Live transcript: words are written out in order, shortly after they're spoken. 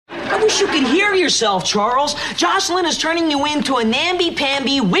I wish you could hear yourself, Charles. Jocelyn is turning you into a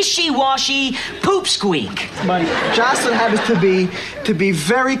namby-pamby, wishy-washy poop squeak. But Jocelyn happens to be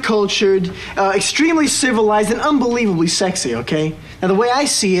very cultured, extremely civilized, and unbelievably sexy, okay? Now, the way I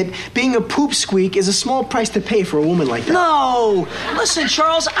see it, being a poop squeak is a small price to pay for a woman like that. No! Listen,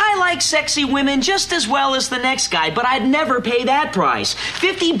 Charles, I like sexy women just as well as the next guy, but I'd never pay that price.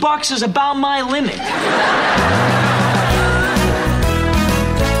 $50 is about my limit.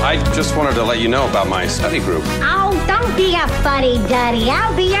 I just wanted to let you know about my study group. Oh, don't be a fuddy-duddy.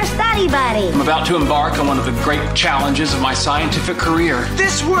 I'll be your study buddy. I'm about to embark on one of the great challenges of my scientific career.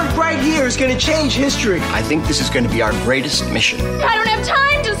 This work right here is going to change history. I think this is going to be our greatest mission. I don't have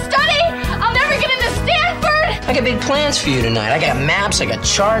time to study. I'll never get into Stanford. I got big plans for you tonight. I got maps, I got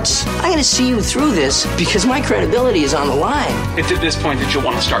charts. I gotta see you through this because my credibility is on the line. It's at this point that you'll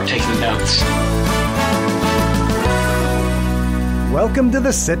want to start taking notes. Welcome to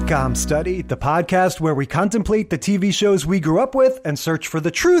the Sitcom Study, the podcast where we contemplate the TV shows we grew up with and search for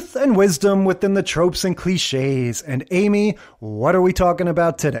the truth and wisdom within the tropes and cliches. And Amy, what are we talking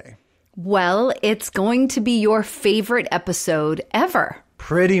about today? Well, it's going to be your favorite episode ever.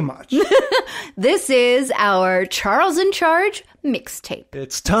 Pretty much. This is our Charles in Charge mixtape.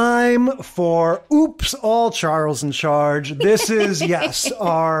 It's time for Oops, All Charles in Charge. This is, yes,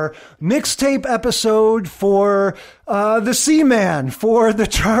 our mixtape episode for the Seaman, for the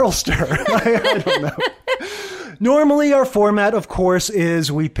Charlester. I don't know. Normally, our format, of course,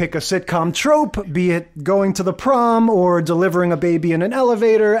 is we pick a sitcom trope, be it going to the prom or delivering a baby in an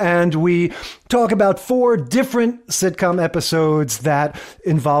elevator, and we talk about 4 different sitcom episodes that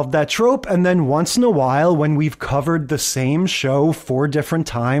involve that trope. And then once in a while, when we've covered the same show 4 different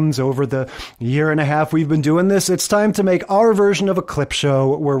times over the year and a half we've been doing this, it's time to make our version of a clip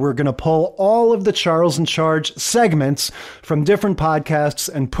show where we're going to pull all of the Charles in Charge segments from different podcasts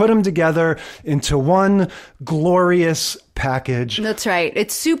and put them together into one glorious package. That's right.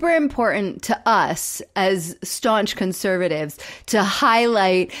 It's super important to us as staunch conservatives to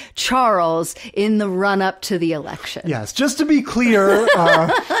highlight Charles in the run-up to the election. Yes, just to be clear,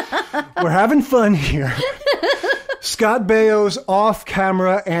 we're having fun here. Scott Baio's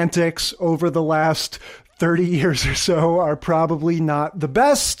off-camera antics over the last 30 years or so are probably not the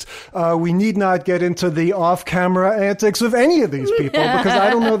best. We need not get into the off-camera antics of any of these people because I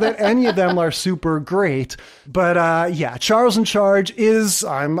don't know that any of them are super great. But yeah, Charles in Charge is,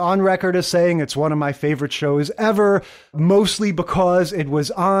 I'm on record as saying it's one of my favorite shows ever, mostly because it was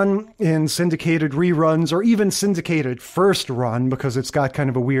on in syndicated reruns or even syndicated first run because it's got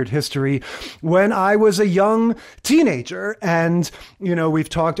kind of a weird history when I was a young teenager. And, you know, we've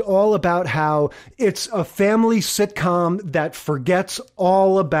talked all about how it's a family sitcom that forgets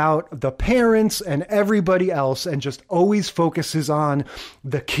all about the parents and everybody else and just always focuses on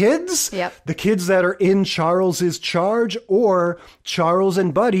the kids, the kids that are in Charles's charge or Charles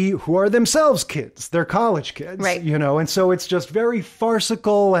and Buddy who are themselves kids. They're college kids, right? You know, and so it's just very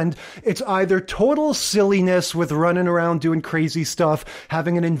farcical and it's either total silliness with running around doing crazy stuff,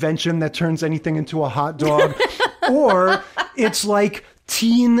 having an invention that turns anything into a hot dog, or it's like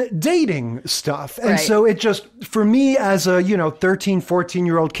teen dating stuff. And so it just, for me as a, 13,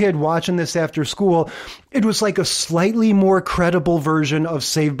 14-year-old kid watching this after school, it was like a slightly more credible version of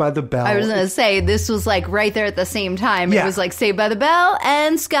Saved by the Bell. I was going to say, this was like right there at the same time. Yeah. It was like Saved by the Bell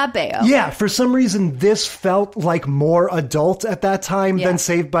and Scott Baio. Yeah, for some reason, this felt like more adult at that time than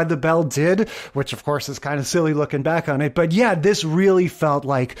Saved by the Bell did, which of course is kind of silly looking back on it. But yeah, this really felt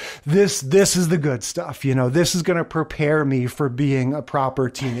like this is the good stuff. This is going to prepare me for being a proper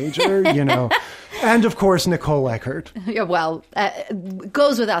teenager, And of course, Nicole Eckert. Yeah, well,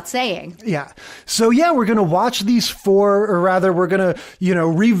 goes without saying. Yeah. So yeah, we're going to watch these 4, or rather we're going to,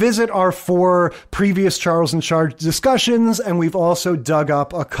 revisit our 4 previous Charles in Charge discussions. And we've also dug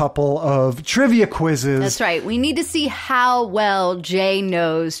up a couple of trivia quizzes. That's right. We need to see how well Jay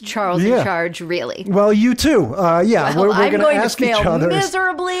knows Charles in Charge really. Well, you too. Yeah, well, we're going to ask each other.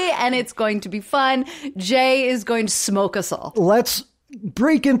 Miserably, and it's going to be fun. Jay is going to smoke us all. Let's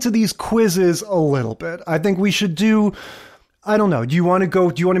break into these quizzes a little bit. I think we should do, I don't know. Do you want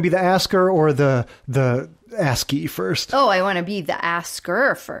to be the asker or the askee first? Oh, I want to be the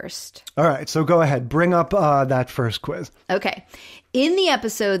asker first. All right. So go ahead. Bring up that first quiz. Okay. In the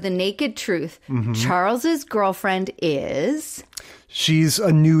episode, The Naked Truth, Charles's girlfriend is... She's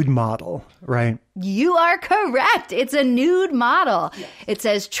a nude model, right? You are correct. It's a nude model. Yes. It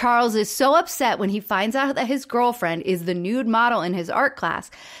says Charles is so upset when he finds out that his girlfriend is the nude model in his art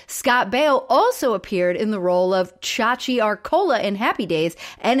class. Scott Baio also appeared in the role of Chachi Arcola in Happy Days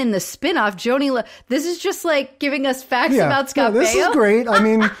and in the spin-off Joni. This is just like giving us facts about Scott Baio. This is great. I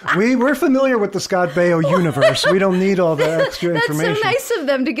mean, we're familiar with the Scott Baio universe. We don't need all the extra information. That's so nice of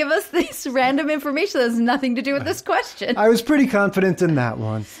them to give us this random information that has nothing to do with this question. I was pretty confident in that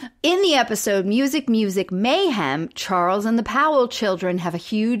one. In the episode Music Mayhem, Charles and the Powell children have a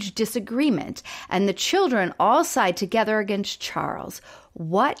huge disagreement, and the children all side together against Charles.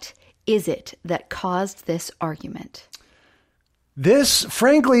 What is it that caused this argument? This,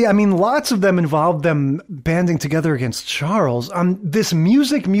 frankly, I mean, lots of them involved them banding together against Charles. This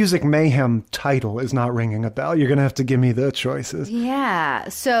Music Mayhem title is not ringing a bell. You're going to have to give me the choices. Yeah.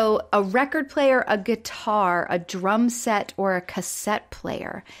 So a record player, a guitar, a drum set, or a cassette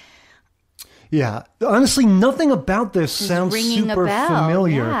player. Yeah. Honestly, nothing about this sounds super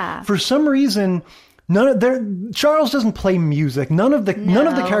familiar. Yeah. For some reason, Charles doesn't play music. None of the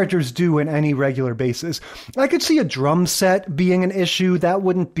characters do in any regular basis. I could see a drum set being an issue. That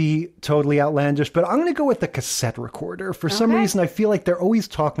wouldn't be totally outlandish, but I'm going to go with the cassette recorder. For some reason, I feel like they're always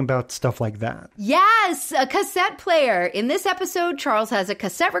talking about stuff like that. Yes, a cassette player. In this episode, Charles has a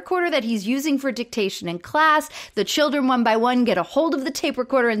cassette recorder that he's using for dictation in class. The children, one by one, get a hold of the tape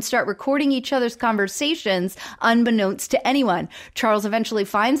recorder and start recording each other's conversations, unbeknownst to anyone. Charles eventually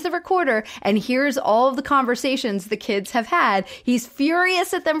finds the recorder and hears all of the conversations the kids have had. He's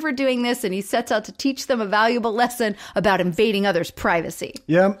furious at them for doing this, and he sets out to teach them a valuable lesson about invading others' privacy.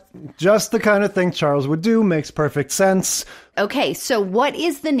 Yeah, just the kind of thing Charles would do. Makes perfect sense. Okay, so what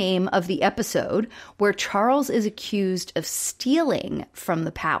is the name of the episode where Charles is accused of stealing from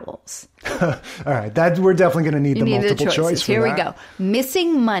the Powells? All right, we're definitely going to need the multiple choice for Here that. we go.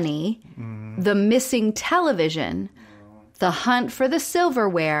 Missing money, the missing television, the hunt for the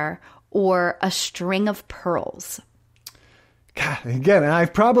silverware, or a string of pearls. God, again,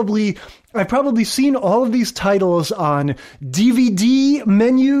 I've probably seen all of these titles on DVD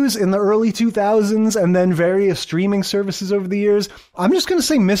menus in the early 2000s and then various streaming services over the years. I'm just going to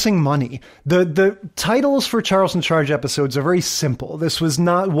say Missing Money. The titles for Charles in Charge episodes are very simple. This was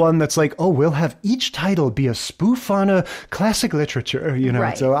not one that's like, oh, we'll have each title be a spoof on a classic literature, you know.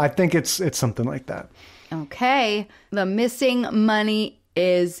 Right. So I think it's something like that. Okay. The Missing Money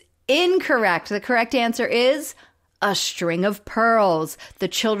is incorrect. The correct answer is a string of pearls. The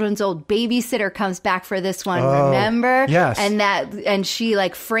children's old babysitter comes back for this one, remember? Yes. And she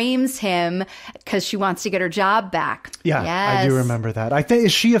like frames him because she wants to get her job back. Yeah, yes. I do remember that. I think,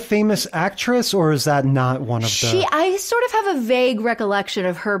 is she a famous actress or is that not one of the... I sort of have a vague recollection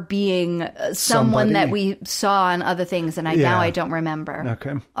of her being someone that we saw on other things, and now I don't remember.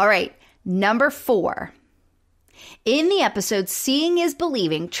 Okay. All right, number 4. In the episode Seeing is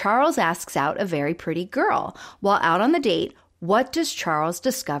Believing, Charles asks out a very pretty girl. While out on the date, what does Charles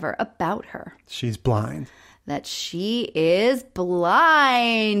discover about her? She's blind. That she is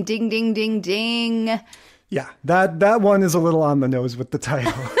blind. Ding, ding, ding, ding. Yeah, that one is a little on the nose with the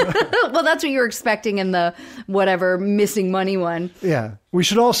title. Well, that's what you were expecting in the whatever Missing Money one. Yeah. We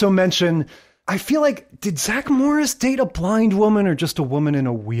should also mention... I feel like, did Zach Morris date a blind woman or just a woman in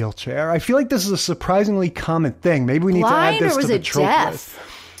a wheelchair? I feel like this is a surprisingly common thing. Maybe we need to add this to the trope list.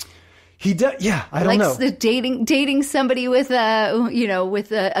 He does, yeah. I don't know. Like dating somebody with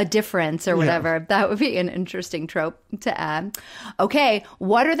a difference or whatever. Yeah. That would be an interesting trope to add. Okay,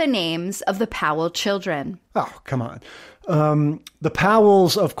 what are the names of the Powell children? Oh, come on. The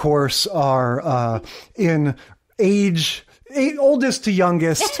Powells, of course, are in age. Oldest to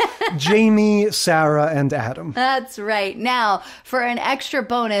youngest, Jamie, Sarah, and Adam. That's right. Now, for an extra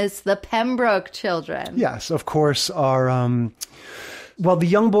bonus, the Pembroke children. Yes, of course, are... the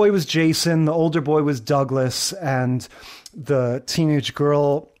young boy was Jason, the older boy was Douglas, and the teenage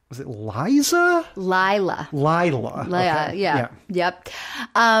girl... Was it Liza? Lila. Okay. Yeah. Yep.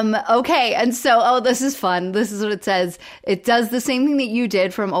 Okay. And so, this is fun. This is what it says. It does the same thing that you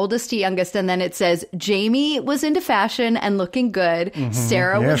did from oldest to youngest. And then it says, Jamie was into fashion and looking good.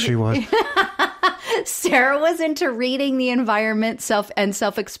 Mm-hmm. She was. Sarah was into reading the environment,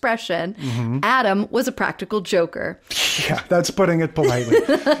 self-expression. Mm-hmm. Adam was a practical joker. Yeah, that's putting it politely.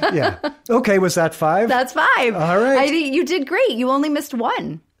 Yeah. Okay, was that 5? That's 5. All right. You did great. You only missed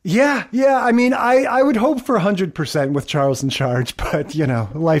 1. Yeah. I mean, I would hope for 100% with Charles in Charge, but,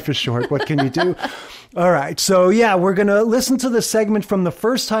 life is short. What can you do? All right. So, yeah, we're going to listen to the segment from the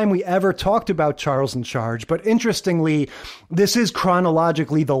first time we ever talked about Charles in Charge. But interestingly, this is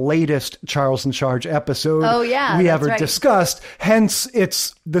chronologically the latest Charles in Charge episode we ever discussed. Hence,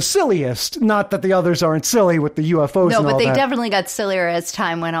 it's the silliest. Not that the others aren't silly with the UFOs and all that. No, but they definitely got sillier as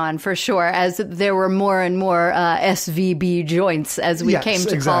time went on, for sure, as there were more and more SVB joints, as we came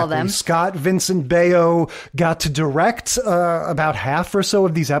to call them. Scott Vincent Baio got to direct about half or so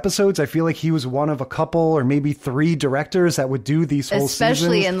of these episodes. I feel like he was one of a couple or maybe 3 directors that would do these whole seasons.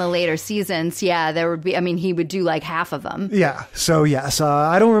 Especially in the later seasons. Yeah, there would be, he would do like half of them. Yeah. So, yes,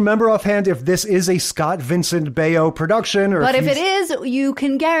 I don't remember offhand if this is a Scott Vincent Baio production. But if it is, you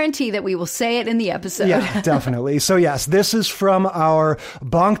can guarantee that we will say it in the episode. Yeah, definitely. So, yes, this is from our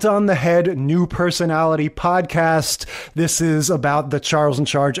Bonked on the Head New Personality podcast. This is about the Charles in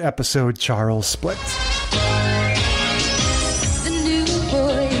Charge episode, Charles Split.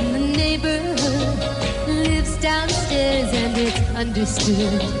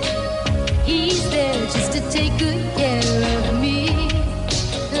 Understood. He's there just to take good care of me,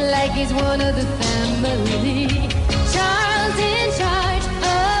 like he's one of the family. Charles in charge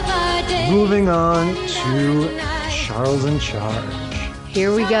of our day. Moving on to Charles in Charge.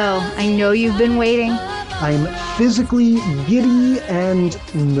 Here we go. I know you've been waiting. I'm physically giddy and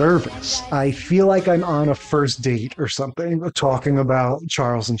nervous. I feel like I'm on a first date or something, talking about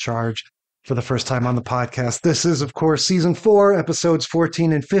Charles in Charge for the first time on the podcast. This is, of course, season 4, episodes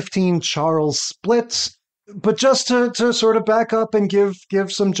 14 and 15, Charles Splits. But just to sort of back up and give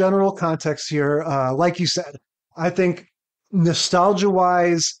some general context here, like you said, I think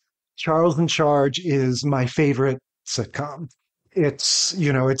nostalgia-wise, Charles in Charge is my favorite sitcom. It's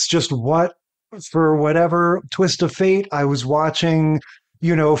just what, for whatever twist of fate, I was watching,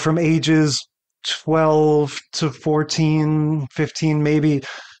 from ages 12 to 14, 15 maybe.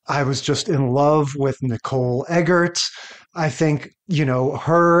 I was just in love with Nicole Eggert. I think,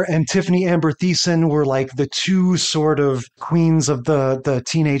 her and Tiffany Amber Thiessen were like the 2 sort of queens of the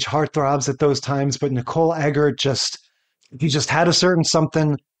teenage heartthrobs at those times. But Nicole Eggert just had a certain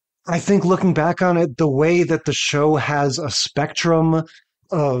something. I think looking back on it, the way that the show has a spectrum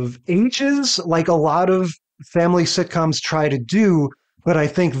of ages, like a lot of family sitcoms try to do, but I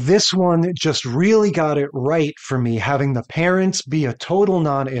think this one just really got it right for me, having the parents be a total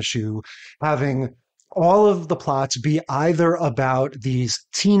non-issue, having all of the plots be either about these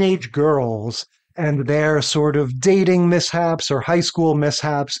teenage girls and their sort of dating mishaps or high school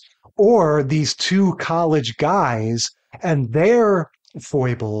mishaps, or these 2 college guys and their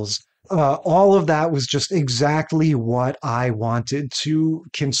foibles. All of that was just exactly what I wanted to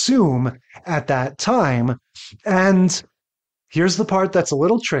consume at that time. And here's the part that's a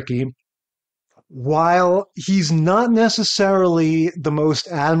little tricky. While he's not necessarily the most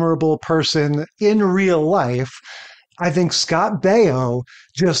admirable person in real life, I think Scott Baio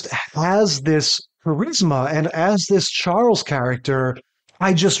just has this charisma. And as this Charles character,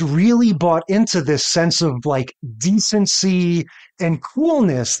 I just really bought into this sense of like decency and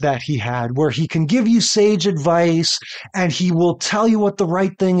coolness that he had, where he can give you sage advice and he will tell you what the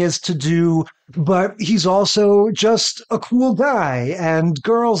right thing is to do, but he's also just a cool guy and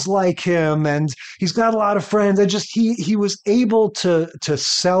girls like him and he's got a lot of friends. And just he was able to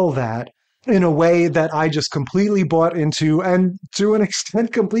sell that in a way that I just completely bought into and to an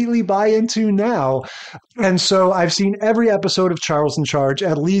extent completely buy into now. And so I've seen every episode of Charles in Charge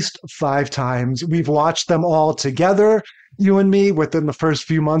at least 5 times. We've watched them all together, you and me, within the first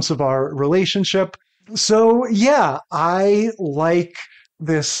few months of our relationship. So yeah, I like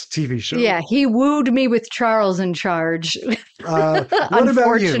this TV show. Yeah, he wooed me with Charles in Charge. What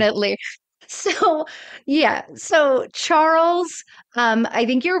unfortunately. So Charles, I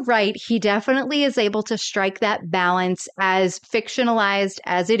think you're right. He definitely is able to strike that balance, as fictionalized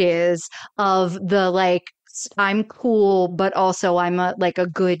as it is, of the like, I'm cool, but also I'm a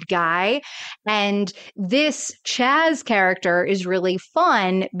good guy. And this Chaz character is really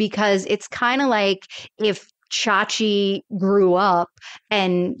fun because it's kind of like if Chachi grew up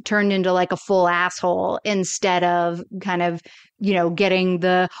and turned into like a full asshole instead of kind of, getting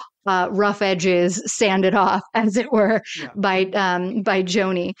the rough edges sanded off, as it were, by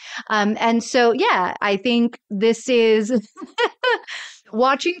Joni. And so, yeah, I think this is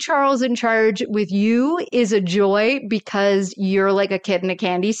watching Charles in Charge with you is a joy because you're like a kid in a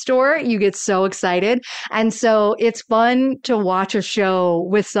candy store. You get so excited. And so it's fun to watch a show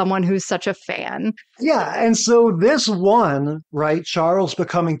with someone who's such a fan. Yeah. And so this one, right, Charles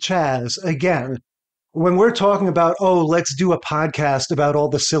becoming Chaz, again, when we're talking about, let's do a podcast about all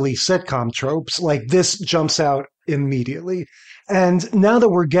the silly sitcom tropes, like this jumps out immediately. And now that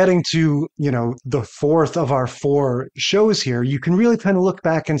we're getting to, the fourth of our 4 shows here, you can really kind of look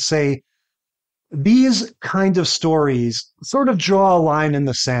back and say, these kind of stories sort of draw a line in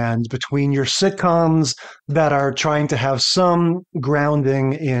the sand between your sitcoms that are trying to have some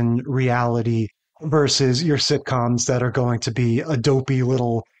grounding in reality versus your sitcoms that are going to be a dopey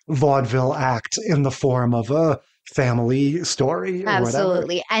little vaudeville act in the form of a family story or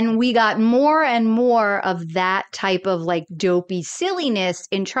Absolutely. whatever. And we got more and more of that type of like dopey silliness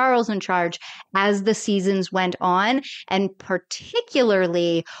in Charles in Charge as the seasons went on, and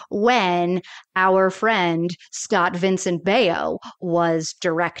particularly when our friend Scott Vincent Baio was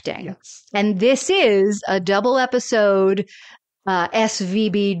directing. Yes. And this is a double episode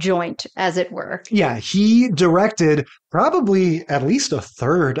SVB joint, as it were. Yeah, he directed probably at least a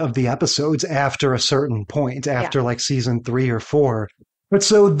third of the episodes after a certain point, after like season 3 or 4. But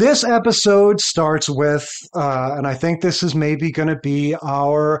so this episode starts with, and I think this is maybe going to be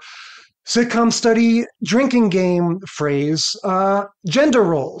our sitcom study drinking game phrase, gender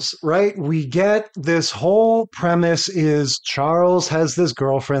roles, right? We get this whole premise is Charles has this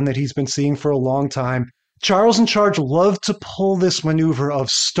girlfriend that he's been seeing for a long time. Charles in Charge love to pull this maneuver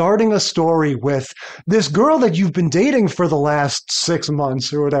of starting a story with this girl that you've been dating for the last 6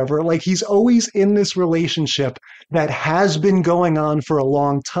 months or whatever. Like he's always in this relationship that has been going on for a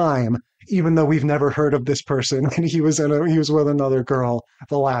long time, even though we've never heard of this person and he was with another girl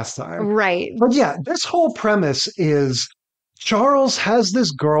the last time. Right. But yeah, this whole premise is Charles has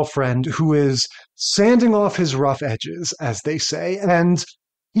this girlfriend who is sanding off his rough edges, as they say, and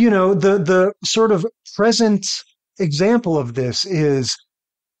the sort of present example of this is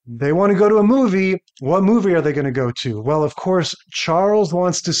they want to go to a movie. What movie are they going to go to? Well, of course, Charles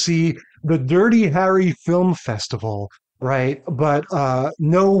wants to see the Dirty Harry Film Festival, right? But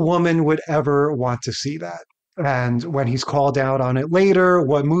no woman would ever want to see that. And when he's called out on it later,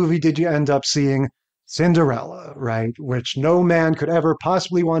 what movie did you end up seeing? Cinderella, right? Which no man could ever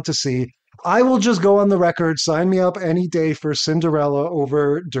possibly want to see. I will just go on the record, sign me up any day for Cinderella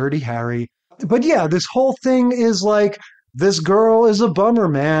over Dirty Harry. But yeah, this whole thing is like, this girl is a bummer,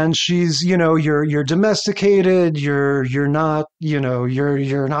 man. She's, you're domesticated, you're not,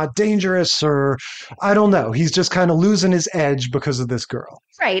 you're not dangerous, or I don't know. He's just kind of losing his edge because of this girl.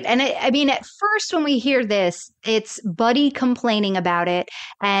 Right. And at first when we hear this, it's Buddy complaining about it.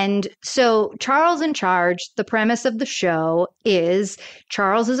 And so Charles in Charge, the premise of the show is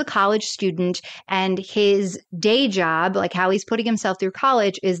Charles is a college student and his day job, like how he's putting himself through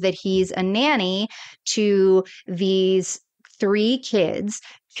college, is that he's a nanny to these 3 kids,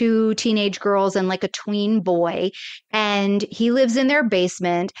 2 teenage girls and like a tween boy. And he lives in their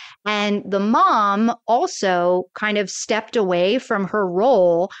basement. And the mom also kind of stepped away from her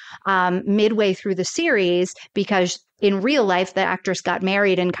role midway through the series because in real life, the actress got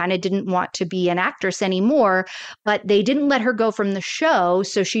married and kind of didn't want to be an actress anymore, but they didn't let her go from the show.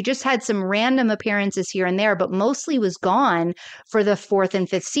 So she just had some random appearances here and there, but mostly was gone for the 4th and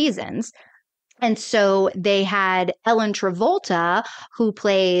 5th seasons. And so they had Ellen Travolta, who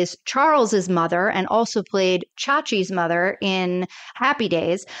plays Charles's mother and also played Chachi's mother in Happy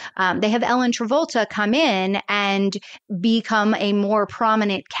Days. They have Ellen Travolta come in and become a more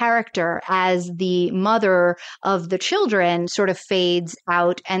prominent character as the mother of the children sort of fades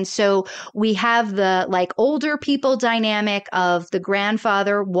out. And so we have the like older people dynamic of the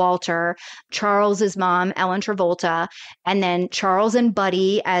grandfather, Walter, Charles's mom, Ellen Travolta, and then Charles and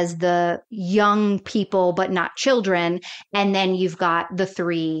Buddy as the young people, but not children. And then you've got the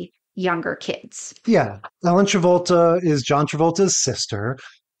 3 younger kids. Yeah. Ellen Travolta is John Travolta's sister.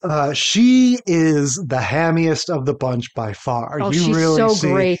 She is the hammiest of the bunch by far. Oh, she's so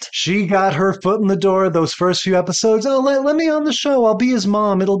great. She got her foot in the door those first few episodes. Oh, let me on the show. I'll be his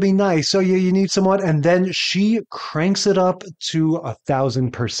mom. It'll be nice. So you need someone. And then she cranks it up to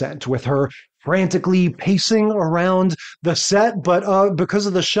 1,000% with her frantically pacing around the set. But because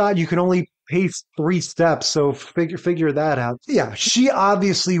of the shot, you can only pace 3 steps. So figure that out. Yeah, she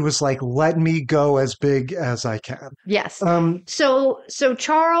obviously was like, let me go as big as I can. Yes. So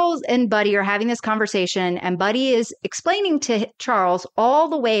Charles and Buddy are having this conversation, and Buddy is explaining to Charles all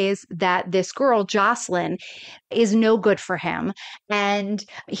the ways that this girl, Jocelyn, is no good for him. And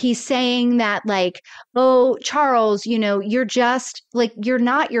he's saying that like, oh, Charles, you're just like, you're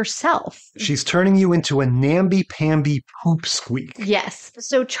not yourself. She's turning you into a namby-pamby poop squeak. Yes.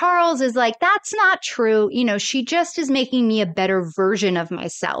 So Charles is like, that's not true. You know, she just is making me a better version of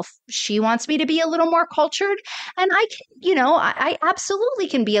myself. She wants me to be a little more cultured, and I can, you know, I absolutely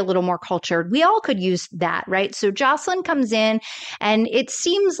can be a little more cultured. We all could use that, right? So Jocelyn comes in, and it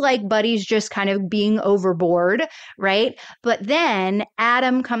seems like Buddy's just kind of being overboard, right? But then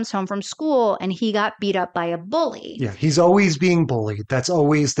Adam comes home from school, and he got beat up by a bully. Yeah, he's always being bullied. That's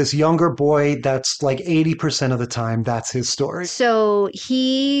always this younger boy that's like 80% of the time, that's his story. So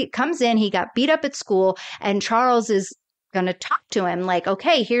he comes in, he got beat up at school, and Charles is going to talk to him like,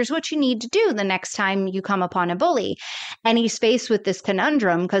 okay, here's what you need to do the next time you come upon a bully. And he's faced with this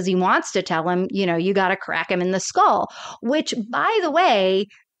conundrum because he wants to tell him, you know, you got to crack him in the skull, which, by the way,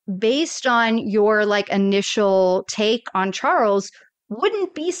 based on your like initial take on Charles,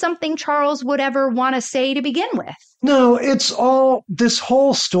 wouldn't be something Charles would ever want to say to begin with. No, this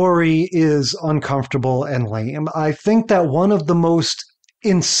whole story is uncomfortable and lame. I think that one of the most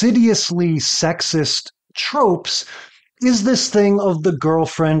insidiously sexist tropes is this thing of the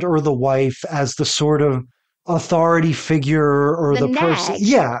girlfriend or the wife as the sort of authority figure or the person.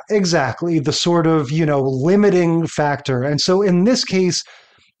 Yeah, exactly. The sort of, you know, limiting factor. And so in this case,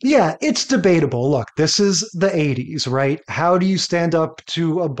 yeah, it's debatable. Look, this is the 80s, right? How do you stand up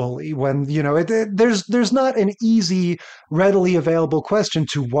to a bully when, you know, there's not an easy, readily available question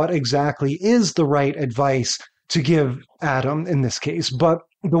to what exactly is the right advice to give Adam in this case. But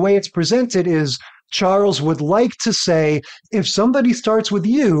the way it's presented is Charles would like to say, if somebody starts with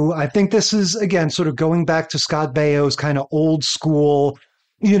you, I think this is, again, sort of going back to Scott Baio's kind of old school,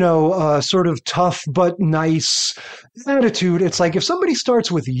 you know, sort of tough but nice attitude. It's like if somebody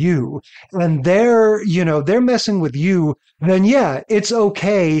starts with you and they're messing with you, then yeah, it's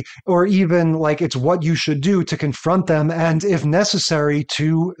okay, or even like it's what you should do to confront them and, if necessary,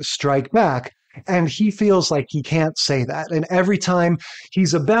 to strike back. And he feels like he can't say that. And every time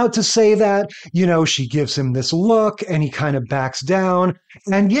he's about to say that, you know, she gives him this look and he kind of backs down.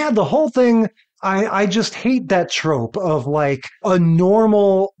 And yeah, the whole thing, I just hate that trope of like a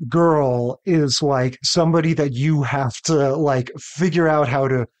normal girl is like somebody that you have to like figure out how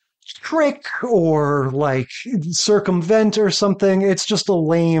to trick or like circumvent or something. It's just a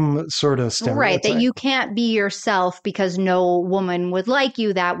lame sort of stereotype. Right, that you can't be yourself because no woman would like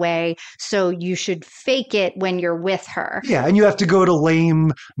you that way, so you should fake it when you're with her. Yeah, and you have to go to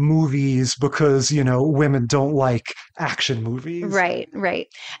lame movies because, you know, women don't like action movies. Right.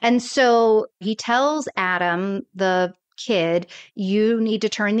 And so he tells Adam, the kid, you need to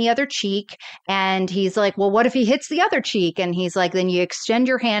turn the other cheek. And he's like, well, what if he hits the other cheek? And he's like, then you extend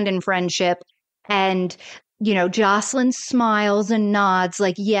your hand in friendship. And, you know, Jocelyn smiles and nods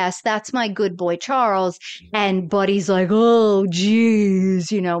like, yes, that's my good boy, Charles. And Buddy's like, oh,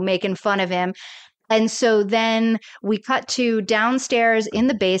 geez, you know, making fun of him. And so then we cut to downstairs in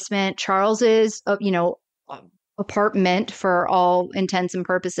the basement, Charles's, apartment for all intents and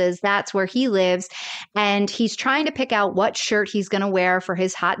purposes. That's where he lives. And he's trying to pick out what shirt he's going to wear for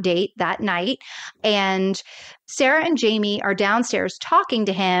his hot date that night. And Sarah and Jamie are downstairs talking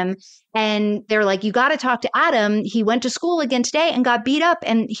to him. And they're like, you got to talk to Adam. He went to school again today and got beat up.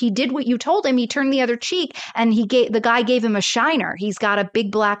 And he did what you told him. He turned the other cheek and the guy gave him a shiner. He's got a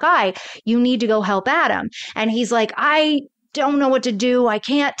big black eye. You need to go help Adam. And he's like, I don't know what to do. I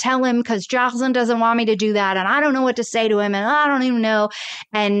can't tell him because Jocelyn doesn't want me to do that. And I don't know what to say to him. And I don't even know.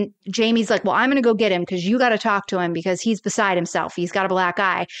 And Jamie's like, well, I'm going to go get him because you got to talk to him because he's beside himself. He's got a black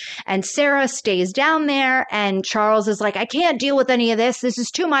eye. And Sarah stays down there. And Charles is like, I can't deal with any of this. This is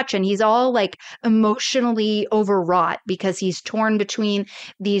too much. And he's all like emotionally overwrought because he's torn between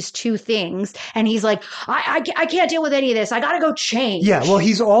these two things. And he's like, I can't deal with any of this. I got to go change. Yeah, well,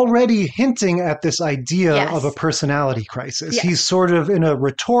 he's already hinting at this idea of a personality crisis. Yes. He's sort of in a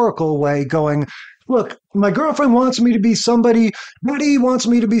rhetorical way going, look, my girlfriend wants me to be somebody, Buddy wants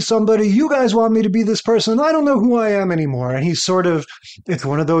me to be somebody, you guys want me to be this person, I don't know who I am anymore. And he's sort of, it's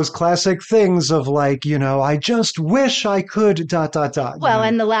one of those classic things of like, you know, I just wish I could ... Well,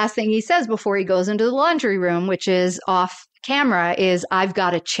 and the last thing he says before he goes into the laundry room, which is off camera, is I've got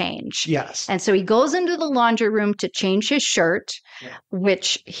to change. Yes. And so he goes into the laundry room to change his shirt,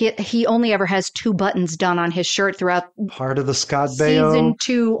 which he only ever has 2 buttons done on his shirt throughout part of the Scott Baio season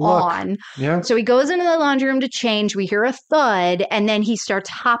 2 look. On. Yeah. So he goes into the laundry room to change. We hear a thud, and then he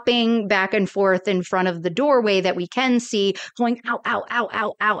starts hopping back and forth in front of the doorway that we can see, going ow, ow, ow,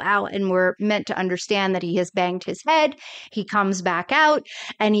 ow, ow, ow. And we're meant to understand that he has banged his head. He comes back out,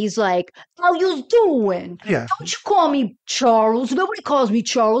 and he's like, how you doing? Yeah. Don't you call me Charles. Nobody calls me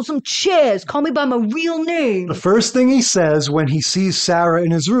Charles. I'm Chaz. Call me by my real name. The first thing he says when he sees Sarah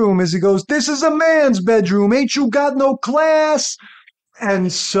in his room is he goes, this is a man's bedroom. Ain't you got no class?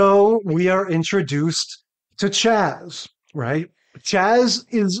 And so we are introduced to Chaz, right? Chaz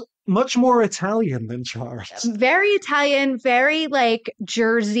is much more Italian than Charles. Very Italian, very like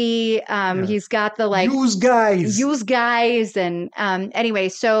Jersey. He's got the like use guys. And anyway,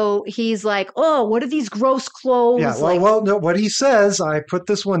 so he's like, oh, what are these gross clothes? Yeah, no, what he says, I put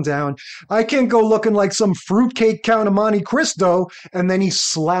this one down. I can't go looking like some fruitcake Count of Monte Cristo. And then he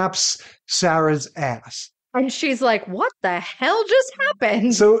slaps Sarah's ass. And she's like, what the hell just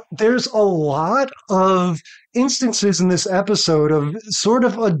happened? So there's a lot of instances in this episode of sort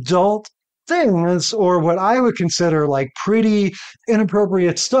of adult things, or what I would consider like pretty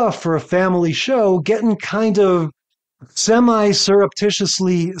inappropriate stuff for a family show, getting kind of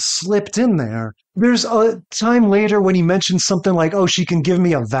semi-surreptitiously slipped in there. There's a time later when he mentions something like, oh, she can give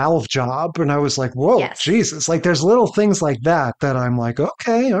me a valve job. And I was like, whoa, yes. Jesus. Like there's little things like that I'm like,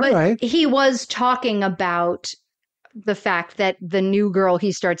 okay, all right. He was talking about the fact that the new girl he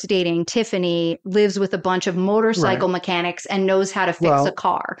starts dating, Tiffany, lives with a bunch of motorcycle mechanics and knows how to fix a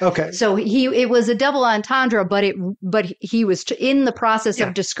car. Okay. So it was a double entendre, but he was in the process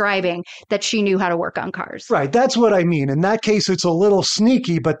of describing that she knew how to work on cars. Right. That's what I mean. In that case, it's a little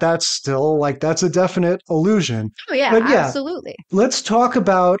sneaky, but that's still that's a definite illusion. Oh, yeah, but absolutely. Let's talk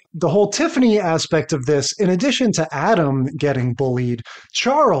about the whole Tiffany aspect of this. In addition to Adam getting bullied,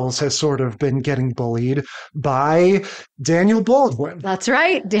 Charles has sort of been getting bullied by Daniel Baldwin. That's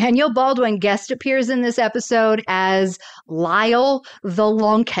right. Daniel Baldwin guest appears in this episode as Lyle the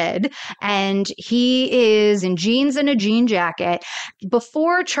lunkhead, and he is in jeans and a jean jacket.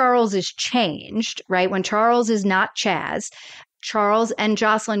 Before Charles is changed, right, when Charles is not Chaz, Charles and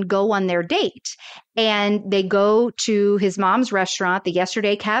Jocelyn go on their date, and they go to his mom's restaurant, the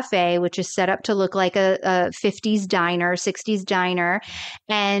Yesterday Cafe, which is set up to look like a 50s diner, 60s diner.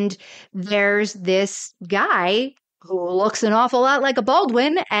 And there's this guy who looks an awful lot like a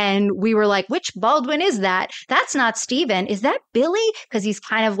Baldwin. And we were like, which Baldwin is that? That's not Steven. Is that Billy? Because he's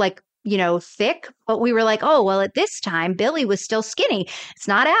kind of like, thick. But we were like, oh, well, at this time, Billy was still skinny. It's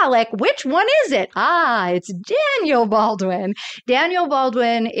not Alec. Which one is it? It's Daniel Baldwin. Daniel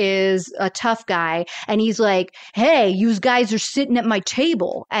Baldwin is a tough guy. And he's like, hey, you guys are sitting at my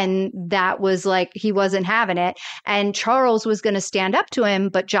table. And that was like, he wasn't having it. And Charles was going to stand up to him,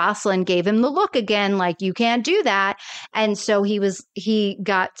 but Jocelyn gave him the look again, like, you can't do that. And so he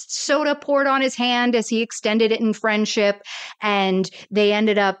got soda poured on his hand as he extended it in friendship. And they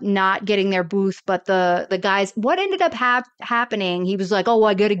ended up not getting their booth, but the guys, what ended up happening, he was like, oh,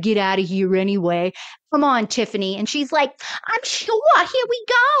 I got to get out of here anyway. Come on, Tiffany. And she's like, I'm sure, here we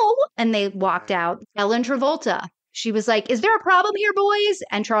go. And they walked out. Ellen Travolta, she was like, is there a problem here, boys?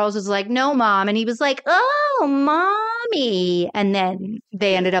 And Charles was like, no, Mom. And he was like, oh, Mommy. And then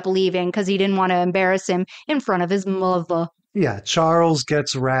they ended up leaving because he didn't want to embarrass him in front of his mother. Yeah, Charles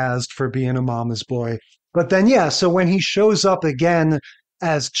gets razzed for being a mama's boy. But then, so when he shows up again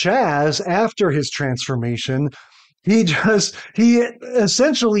as Chaz after his transformation, he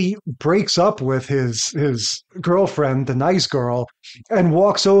essentially breaks up with his girlfriend, the nice girl, and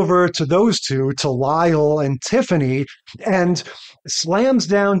walks over to those two, to Lyle and Tiffany, and slams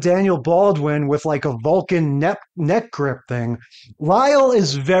down Daniel Baldwin with like a Vulcan neck grip thing. Lyle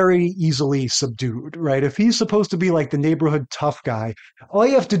is very easily subdued, right? If he's supposed to be like the neighborhood tough guy, all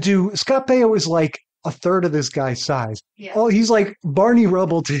you have to do, Scott Baio is like a third of this guy's size. Yeah. He's like Barney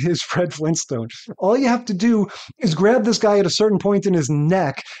Rubble to his Fred Flintstone. All you have to do is grab this guy at a certain point in his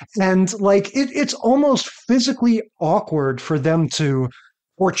neck, and like it's almost physically awkward for them to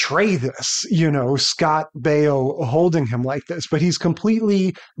portray this, Scott Baio holding him like this, but he's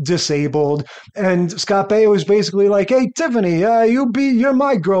completely disabled. And Scott Baio is basically like, hey, Tiffany, you're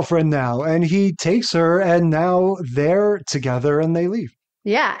my girlfriend now. And he takes her, and now they're together and they leave.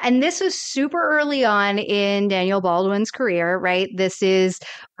 Yeah. And this was super early on in Daniel Baldwin's career, right? This is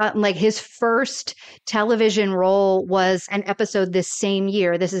like his first television role was an episode this same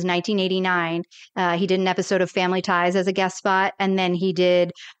year. This is 1989. He did an episode of Family Ties as a guest spot. And then he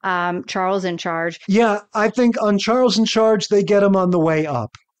did Charles in Charge. Yeah. I think on Charles in Charge, they get him on the way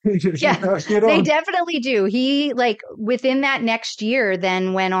up. Yeah, they definitely do. He within that next year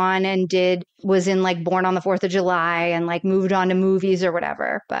then went on and was in like Born on the 4th of July and like moved on to movies or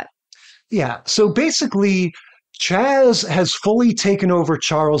whatever. But yeah, so basically Chaz has fully taken over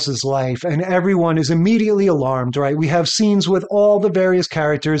Charles's life and everyone is immediately alarmed, right? We have scenes with all the various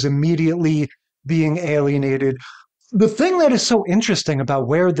characters immediately being alienated. The thing that is so interesting about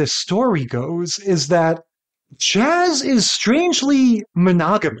where this story goes is that Chaz is strangely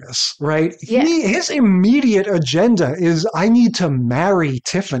monogamous, right? Yeah. His immediate agenda is, I need to marry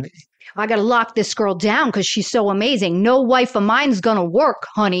Tiffany. I got to lock this girl down because she's so amazing. No wife of mine's going to work,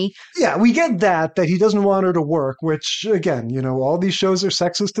 honey. Yeah, we get that he doesn't want her to work, which, again, all these shows are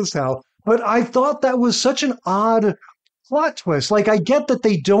sexist as hell. But I thought that was such an odd plot twist. Like, I get that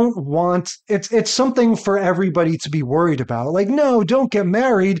they don't want, it's something for everybody to be worried about. Like, no, don't get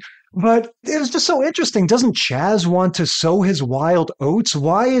married. But it was just so interesting. Doesn't Chaz want to sow his wild oats?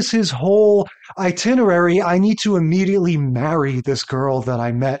 Why is his whole itinerary, I need to immediately marry this girl that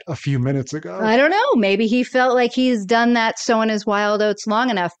I met a few minutes ago? I don't know. Maybe he felt like he's done that sowing his wild oats long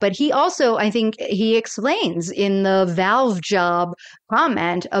enough. But he also, I think he explains in the Valve job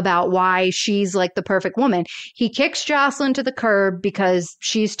comment about why she's like the perfect woman. He kicks Jocelyn to the curb because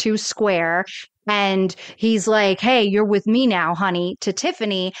she's too square. And he's like, hey, you're with me now, honey, to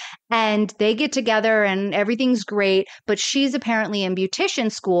Tiffany. And they get together and everything's great. But she's apparently in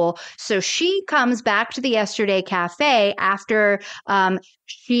beautician school. So she comes back to the Yesterday Cafe after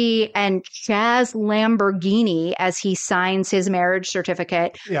she and Chaz Lamborghini, as he signs his marriage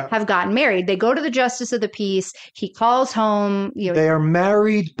certificate, have gotten married. They go to the Justice of the Peace. He calls home. They are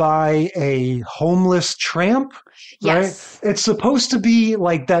married by a homeless tramp. Yes. Right? It's supposed to be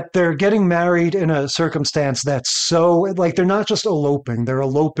like that they're getting married in a circumstance that's so, like, they're not just eloping. They're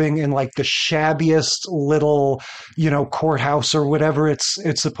eloping in like the shabbiest little, courthouse or whatever it's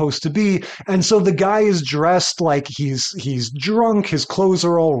supposed to be. And so the guy is dressed like he's drunk. His clothes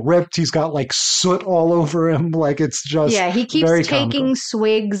are all ripped. He's got like soot all over him. Like, it's just he keeps very taking comical.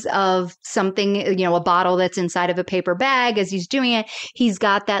 Swigs of something, a bottle that's inside of a paper bag as he's doing it. He's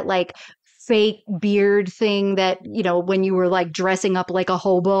got that like fake beard thing that, when you were like dressing up like a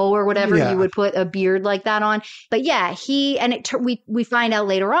hobo or whatever, you would put a beard like that on. But yeah, we find out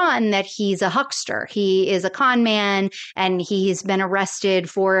later on that he's a huckster. He is a con man, and he's been arrested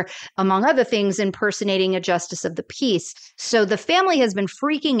for, among other things, impersonating a justice of the peace. So the family has been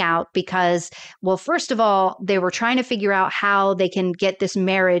freaking out because, well, first of all, they were trying to figure out how they can get this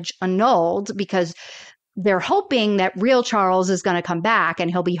marriage annulled because they're hoping that real Charles is going to come back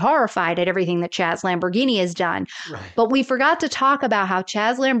and he'll be horrified at everything that Chaz Lamborghini has done. Right. But we forgot to talk about how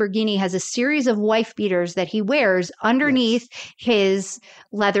Chaz Lamborghini has a series of wife beaters that he wears underneath his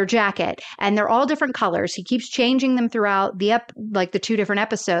leather jacket. And they're all different colors. He keeps changing them throughout the two different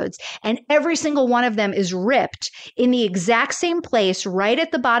episodes. And every single one of them is ripped in the exact same place, right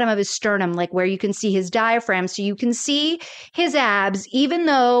at the bottom of his sternum, like where you can see his diaphragm. So you can see his abs, even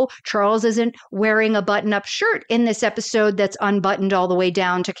though Charles isn't wearing a button-up shirt in this episode that's unbuttoned all the way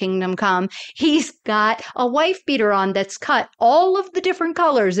down to Kingdom Come. He's got a wife beater on that's cut all of the different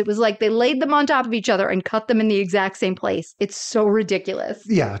colors. It was like they laid them on top of each other and cut them in the exact same place. It's so ridiculous.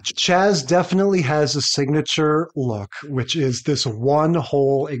 Yeah, Chaz definitely has a signature look, which is this one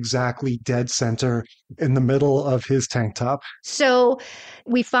hole exactly dead center in the middle of his tank top. So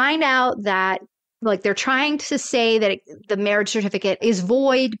we find out that they're trying to say that the marriage certificate is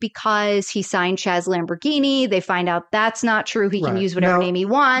void because he signed Chaz Lamborghini. They find out that's not true. He can use whatever name he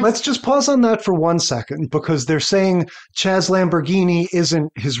wants. Let's just pause on that for 1 second, because they're saying Chaz Lamborghini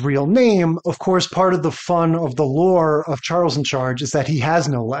isn't his real name. Of course, part of the fun of the lore of Charles in Charge is that he has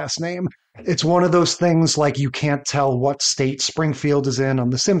no last name. It's one of those things like you can't tell what state Springfield is in on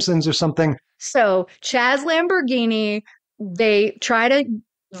The Simpsons or something. So Chaz Lamborghini, they try to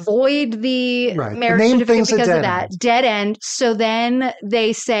void the marriage certificate because of that. Dead end. So then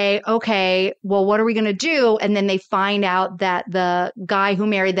they say, okay, well, what are we going to do? And then they find out that the guy who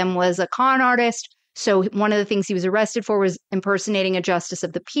married them was a con artist. So one of the things he was arrested for was impersonating a justice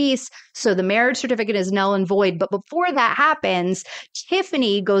of the peace. So the marriage certificate is null and void. But before that happens,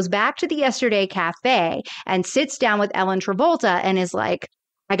 Tiffany goes back to the Yesterday Cafe and sits down with Ellen Travolta and is like,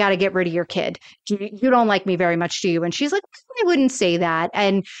 I got to get rid of your kid. You don't like me very much, do you? And she's like, I wouldn't say that.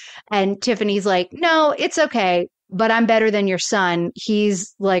 And Tiffany's like, no, it's okay, but I'm better than your son.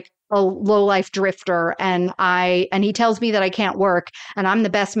 He's like a low-life drifter, and he tells me that I can't work, and I'm the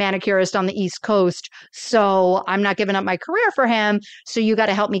best manicurist on the East Coast, so I'm not giving up my career for him, so you got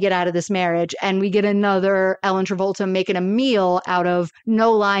to help me get out of this marriage. And we get another Ellen Travolta making a meal out of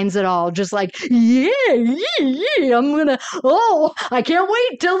no lines at all, just like, yeah, I can't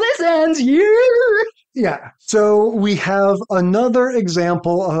wait till this ends, yeah. Yeah. So we have another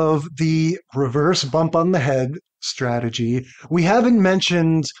example of the reverse bump on the head strategy. We haven't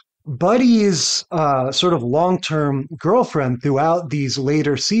mentioned Buddy's sort of long-term girlfriend throughout these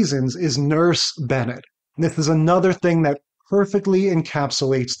later seasons is Nurse Bennett. This is another thing that perfectly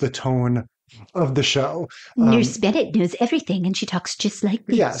encapsulates the tone of the show. Nurse Bennett knows everything, and she talks just like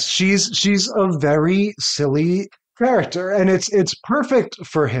this. Yes, she's a very silly character, and it's perfect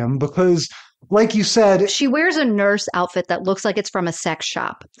for him because like you said, She wears a nurse outfit that looks like it's from a sex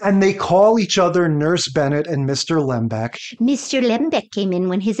shop. and they call each other Nurse Bennett and Mr. Lembeck. Mr. Lembeck came in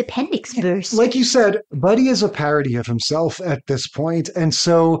when his appendix burst. Like you said, Buddy is a parody of himself at this point. And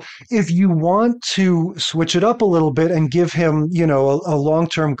so if you want to switch it up a little bit and give him, a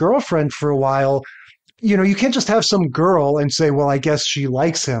long-term girlfriend for a while, you can't just have some girl and say, well, I guess she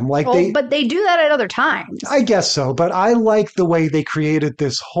likes him. But they do that at other times. I guess so. But I like the way they created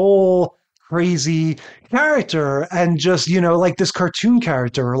this whole crazy character and just, like this cartoon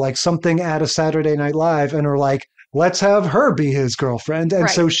character or like something at a Saturday Night Live and are like, let's have her be his girlfriend. And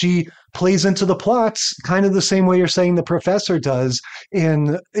so she plays into the plots kind of the same way you're saying the professor does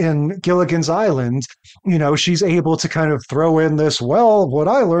in Gilligan's Island. She's able to kind of throw in this, well, what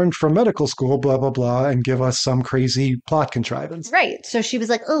I learned from medical school, blah, blah, blah, and give us some crazy plot contrivance. Right. So she was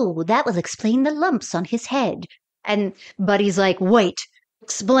like, oh, that will explain the lumps on his head. And Buddy's like, wait,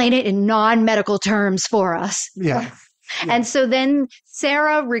 explain it in non-medical terms for us. Yeah. And so then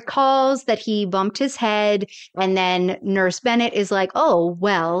Sarah recalls that he bumped his head, and then Nurse Bennett is like, oh,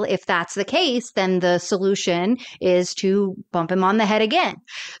 well, if that's the case, then the solution is to bump him on the head again.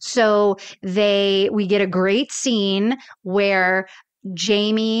 So we get a great scene where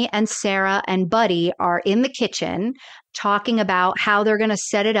Jamie and Sarah and Buddy are in the kitchen talking about how they're going to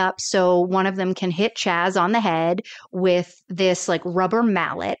set it up so one of them can hit Chaz on the head with this like rubber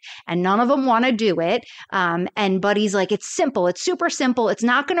mallet, and none of them want to do it. And Buddy's like, it's simple. It's super simple. It's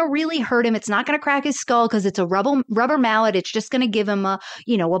not going to really hurt him. It's not going to crack his skull because it's a rubber mallet. It's just going to give him a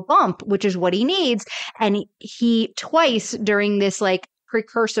bump, which is what he needs. And he twice during this like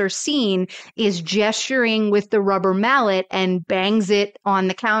precursor scene is gesturing with the rubber mallet and bangs it on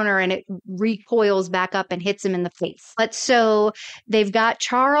the counter, and it recoils back up and hits him in the face. But so they've got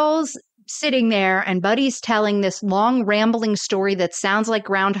Charles sitting there, and Buddy's telling this long rambling story that sounds like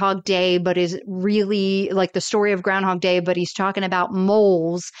Groundhog Day, but is really like the story of Groundhog Day, but he's talking about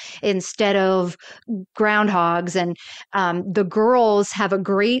moles instead of groundhogs. And the girls have a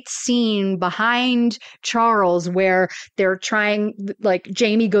great scene behind Charles where they're trying, like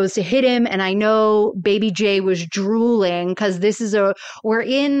Jamie goes to hit him, and I know Baby J was drooling because we're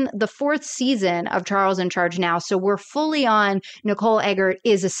in the 4th season of Charles in Charge now, so we're fully on Nicole Eggert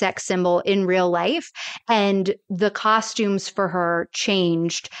is a sex symbol in real life, and the costumes for her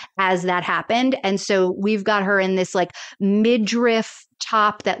changed as that happened. And so we've got her in this like midriff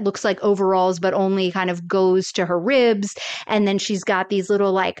top that looks like overalls but only kind of goes to her ribs, and then she's got these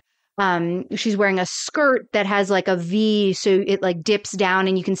little like she's wearing a skirt that has like a V, so it like dips down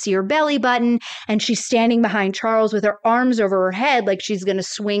and you can see her belly button, and she's standing behind Charles with her arms over her head like she's going to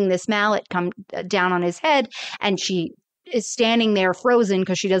swing this mallet come down on his head, and she is standing there frozen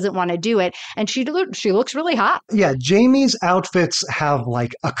because she doesn't want to do it, and she looks really hot. Yeah, Jamie's outfits have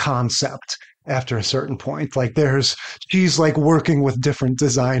like a concept after a certain point. Like she's like working with different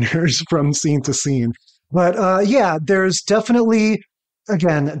designers from scene to scene. But there's definitely,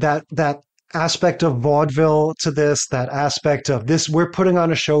 again, that aspect of vaudeville to this, that aspect of this, we're putting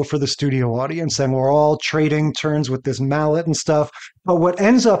on a show for the studio audience and we're all trading turns with this mallet and stuff. But what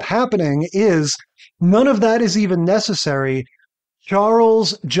ends up happening is none of that is even necessary.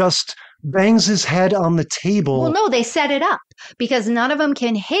 Charles just bangs his head on the table. Well, no, they set it up because none of them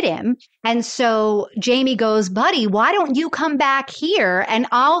can hit him. And so Jamie goes, Buddy, why don't you come back here and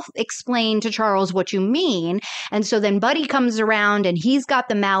I'll explain to Charles what you mean. And so then Buddy comes around and he's got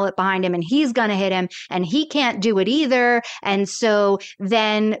the mallet behind him and he's going to hit him and he can't do it either. And so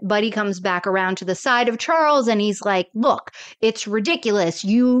then Buddy comes back around to the side of Charles and he's like, look, it's ridiculous.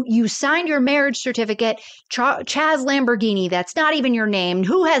 You signed your marriage certificate, Chaz Lamborghini. That's not even your name.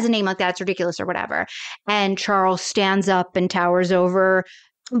 Who has a name like that? It's ridiculous or whatever. And Charles stands up and towers over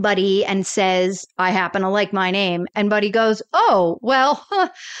Buddy and says, I happen to like my name. And Buddy goes, oh, well,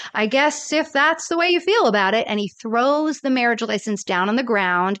 I guess if that's the way you feel about it. And he throws the marriage license down on the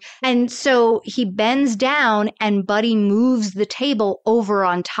ground. And so he bends down and Buddy moves the table over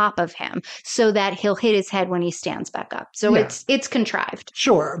on top of him so that he'll hit his head when he stands back up. So it's contrived.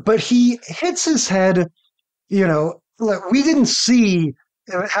 Sure. But he hits his head, we didn't see,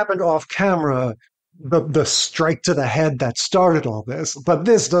 it happened off camera, the strike to the head that started all this, but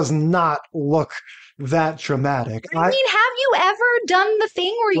this does not look that traumatic. I mean, have you ever done the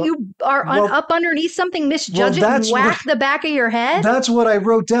thing where you are up underneath something, misjudge it, and whack the back of your head? That's what I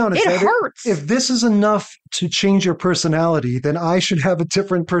wrote down. It hurts. If this is enough to change your personality, then I should have a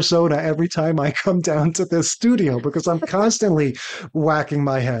different persona every time I come down to this studio because I'm constantly whacking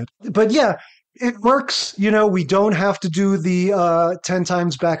my head. But yeah, it works. We don't have to do the 10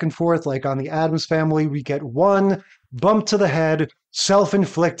 times back and forth like on the Addams Family. We get one bump to the head,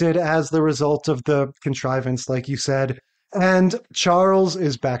 self-inflicted as the result of the contrivance, like you said. And Charles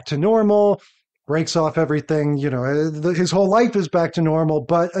is back to normal, breaks off everything, his whole life is back to normal.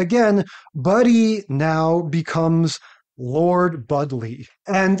 But again, Buddy now becomes Lord Budley,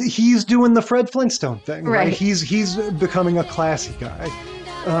 and he's doing the Fred Flintstone thing, right? He's becoming a classy guy.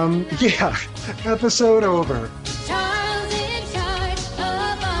 Yeah, episode over. Charles in charge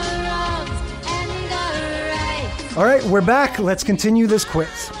of our wrongs and our rights. All right, we're back. Let's continue this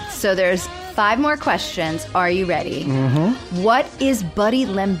quiz. So there's 5 more questions. Are you ready? Mm-hmm. What is Buddy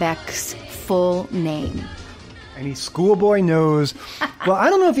Lembeck's full name? Any schoolboy knows. Well, I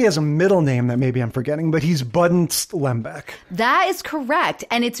don't know if he has a middle name that maybe I'm forgetting, but he's Buddenst Lembeck. That is correct.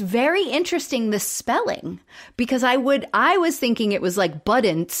 And it's very interesting, the spelling, because I was thinking it was like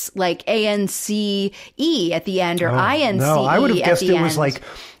Buddenst, like ANCE at the end, or INCE. No, I would have guessed it was like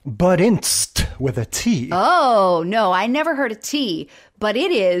Buddenst with a T. Oh, no, I never heard a T. But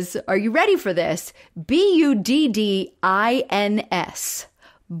it is, are you ready for this? Buddins.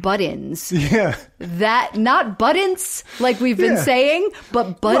 Buttons. Yeah. That, not buttons, like we've been saying,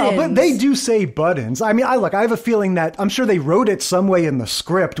 but buttons. Well, but they do say buttons. I mean, I have a feeling that I'm sure they wrote it some way in the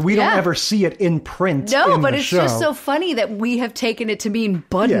script. We don't ever see it in print. No, in but the it's show. just so funny that we have taken it to mean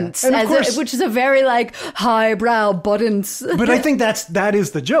buttons, Yeah. And of course, which is a very like highbrow buttons. But I think that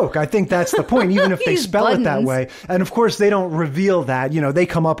is the joke. I think that's the point, even if they spell it that way. And of course, they don't reveal that. They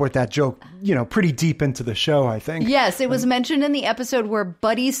come up with that joke, pretty deep into the show, I think. Yes, it was mentioned in the episode where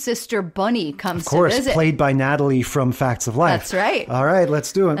Buddy's sister Bunny comes to visit. Of course, played by Natalie from Facts of Life. That's right. All right,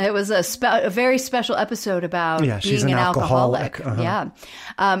 let's do it. It was a very special episode about being an alcoholic. Uh-huh. Yeah.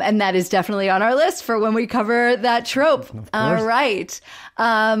 And that is definitely on our list for when we cover that trope. All right.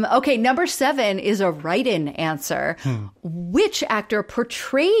 Okay, number 7 is a write-in answer. Which actor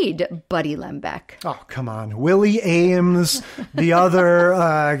portrayed Buddy Lembeck? Oh, come on. Willie Ames, the other,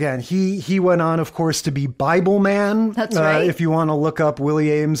 again, he went on, of course, to be Bible Man. That's right. If you want to look up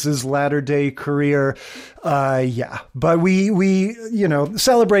Willie Ames's latter-day career. But we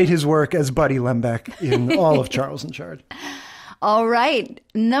celebrate his work as Buddy Lembeck in all of Charles in Charge. All right.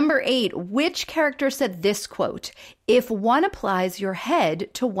 Number 8. Which character said this quote? If one applies your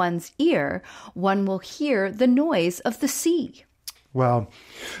head to one's ear, one will hear the noise of the sea. Well,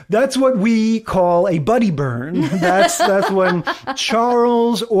 that's what we call a buddy burn. That's when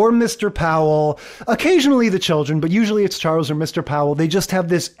Charles or Mr. Powell, occasionally the children, but usually it's Charles or Mr. Powell, they just have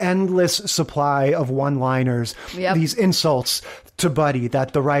this endless supply of one-liners, these insults to Buddy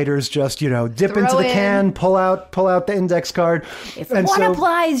that the writers just, dip into the can, pull out the index card. If one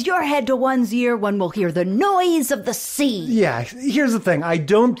applies your head to one's ear, one will hear the noise of the sea. Yeah, here's the thing. I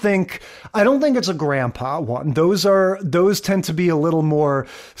don't think it's a grandpa one. Those tend to be a little more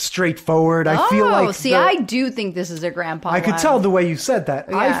straightforward. I feel like I do think this is a grandpa one. I could tell the way you said that.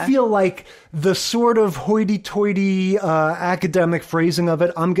 Yeah. I feel like the sort of hoity-toity academic phrasing of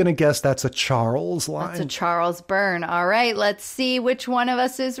it, I'm going to guess that's a Charles line. That's a Charles burn. All right, let's see which one of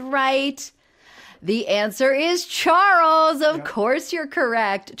us is right. The answer is Charles. Of course you're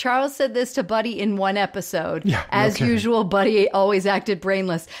correct. Charles said this to Buddy in one episode. Yeah, As usual, Buddy always acted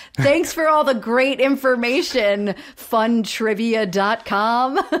brainless. Thanks for all the great information,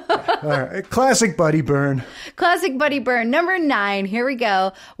 funtrivia.com. All right, classic Buddy burn. Classic Buddy burn. Number 9, here we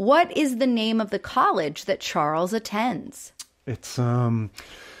go. What is the name of the college that Charles attends? It's,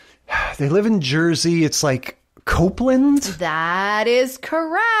 they live in Jersey. It's like Copeland? That is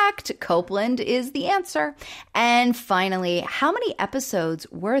correct. Copeland is the answer. And finally, how many episodes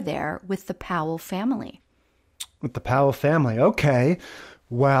were there with the Powell family? With the Powell family. Okay.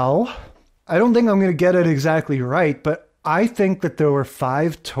 Well, I don't think I'm going to get it exactly right, but I think that there were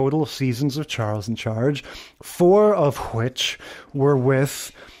 5 total seasons of Charles in Charge, 4 of which were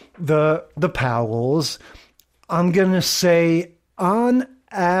with the Powells. I'm going to say on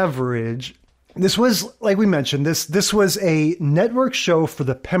average, this was, like we mentioned, this was a network show for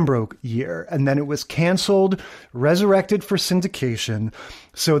the Pembroke year, and then it was canceled, resurrected for syndication.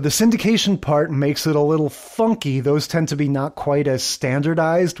 So the syndication part makes it a little funky. Those tend to be not quite as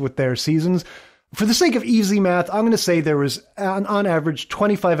standardized with their seasons. For the sake of easy math, I'm going to say there was, on average,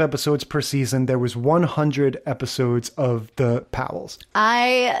 25 episodes per season. There was 100 episodes of the Powells.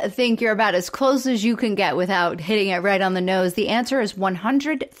 I think you're about as close as you can get without hitting it right on the nose. The answer is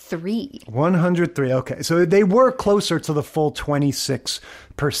 103. 103. Okay. So they were closer to the full 26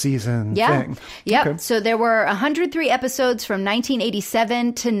 per season thing. Yep. Okay. So there were 103 episodes from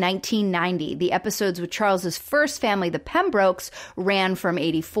 1987 to 1990. The episodes with Charles's first family, the Pembrokes, ran from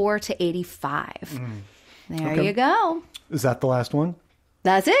 84 to 85. There you go. Is that the last one?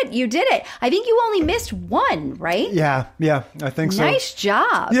 That's it. You did it. I think you only missed one, right? Yeah, I think so. Nice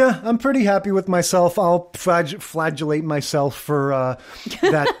job. Yeah, I'm pretty happy with myself. I'll flagellate myself for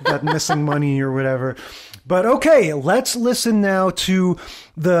that missing money or whatever. But okay, let's listen now to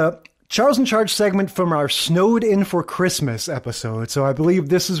the Charles in Charge segment from our Snowed In for Christmas episode. So I believe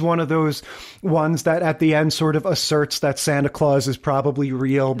this is one of those ones that at the end sort of asserts that Santa Claus is probably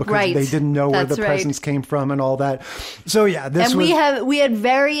real because they didn't know where the presents came from and all that. So yeah, we had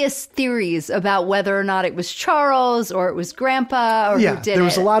various theories about whether or not it was Charles or it was Grandpa or who did it. There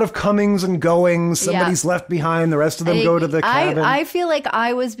was a lot of comings and goings. Somebody's left behind. The rest of them go to the cabin. I feel like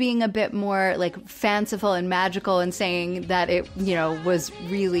I was being a bit more like fanciful and magical and saying that it, was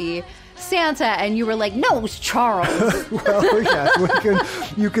really Santa, and you were like, no, it was Charles. Well, yeah,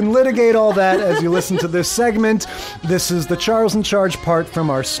 you can litigate all that as you listen to this segment. This is the Charles in Charge part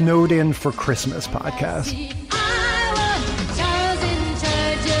from our Snowed In for Christmas podcast.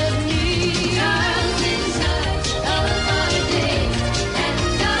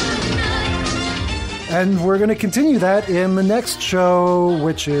 And we're going to continue that in the next show,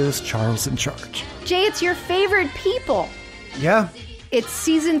 which is Charles in Charge. Jay, it's your favorite people. Yeah. It's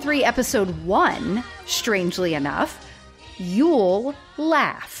season 3, episode 1, strangely enough, Yule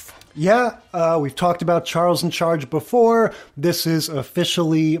Laugh. Yeah, we've talked about Charles in Charge before. This is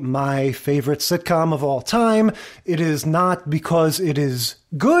officially my favorite sitcom of all time. It is not because it is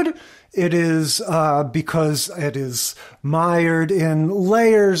good. It is because it is mired in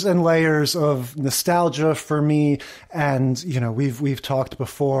layers and layers of nostalgia for me. And, we've talked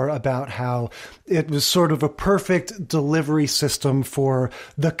before about how it was sort of a perfect delivery system for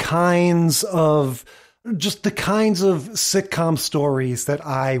the kinds of sitcom stories that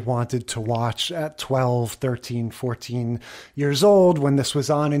I wanted to watch at 12, 13, 14 years old when this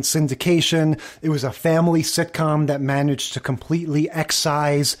was on in syndication. It was a family sitcom that managed to completely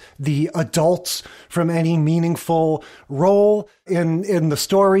excise the adults from any meaningful role in the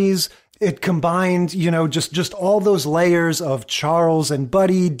stories. It combined, just all those layers of Charles and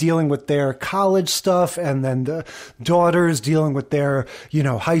Buddy dealing with their college stuff and then the daughters dealing with their,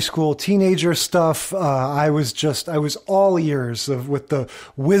 high school teenager stuff. I was all ears with the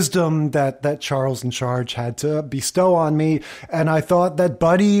wisdom that Charles in Charge had to bestow on me. And I thought that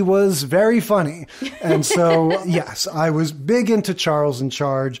Buddy was very funny. And so, yes, I was big into Charles in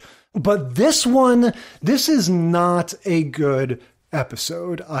Charge. But this is not a good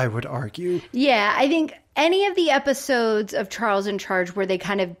episode, I would argue. Yeah, I think any of the episodes of Charles in Charge where they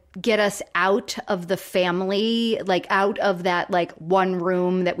kind of get us out of the family, like out of that like one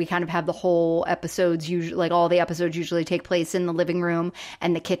room that we kind of have the whole episodes, usually like all the episodes usually take place in the living room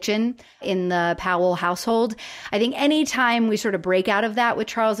and the kitchen in the Powell household. I think anytime we sort of break out of that with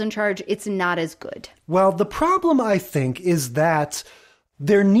Charles in Charge, it's not as good. Well, the problem I think is that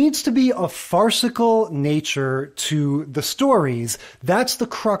there needs to be a farcical nature to the stories. That's the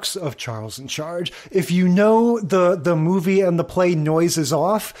crux of Charles in Charge. If you know the movie and the play Noises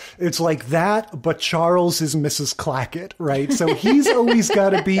Off, it's like that, but Charles is Mrs. Clackett, right? So he's always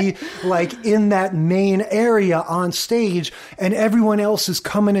got to be like in that main area on stage, and everyone else is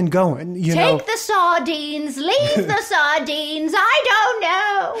coming and going. Take the sardines, leave the sardines, I don't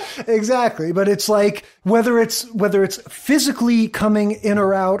know. Exactly, but it's like whether it's physically coming in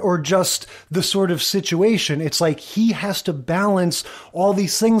or out or just the sort of situation, it's like he has to balance all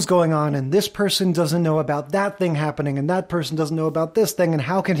these things going on, and this person doesn't know about that thing happening, and that person doesn't know about this thing, and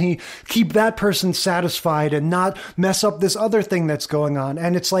how can he keep that person satisfied and not mess up this other thing that's going on?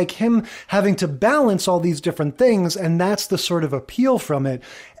 And it's like him having to balance all these different things, and that's the sort of appeal from it.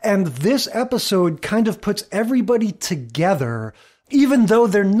 And this episode kind of puts everybody together, even though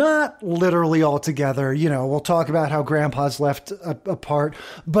they're not literally all together. We'll talk about how Grandpa's left apart,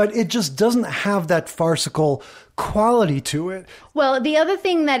 but it just doesn't have that farcical quality to it. Well, the other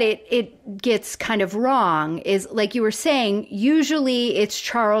thing that it gets kind of wrong is, like you were saying, usually it's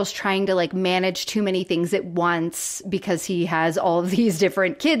Charles trying to like manage too many things at once because he has all of these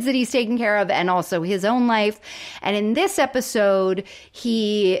different kids that he's taking care of and also his own life. And in this episode,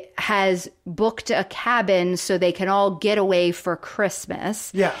 he has booked a cabin so they can all get away for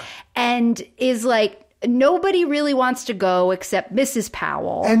Christmas. Yeah. And is like, nobody really wants to go except Mrs.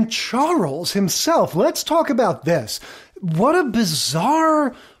 Powell. And Charles himself. Let's talk about this. What a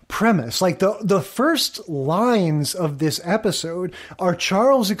bizarre premise. Like the first lines of this episode are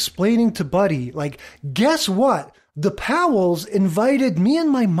Charles explaining to Buddy, like, guess what? The Powells invited me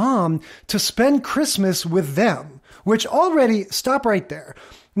and my mom to spend Christmas with them, which already, stop right there.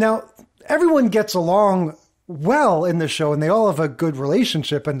 Now, everyone gets along well in the show and they all have a good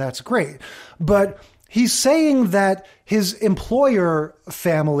relationship, and that's great. But he's saying that his employer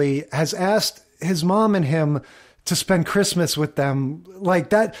family has asked his mom and him to spend Christmas with them. Like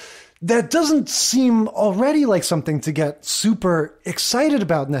that doesn't seem already like something to get super excited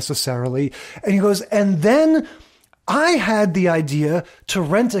about necessarily. And he goes, and then I had the idea to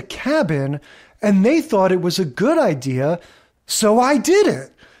rent a cabin, and they thought it was a good idea, so I did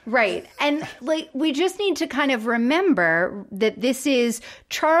it. Right. And like, we just need to kind of remember that this is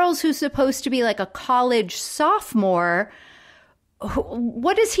Charles, who's supposed to be like a college sophomore.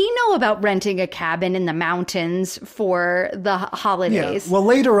 What does he know about renting a cabin in the mountains for the holidays? Yeah. Well,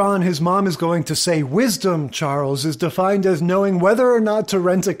 later on, his mom is going to say, wisdom, Charles, is defined as knowing whether or not to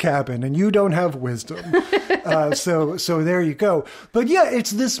rent a cabin, and you don't have wisdom. So there you go. But yeah, it's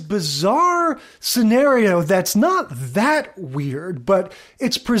this bizarre scenario that's not that weird, but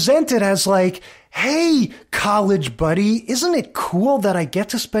it's presented as like, hey, college buddy, isn't it cool that I get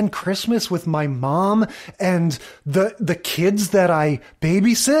to spend Christmas with my mom and the kids that I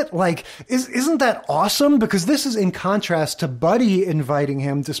babysit? Like, isn't that awesome? Because this is in contrast to Buddy inviting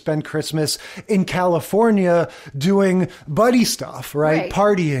him to spend Christmas in California doing buddy stuff, right?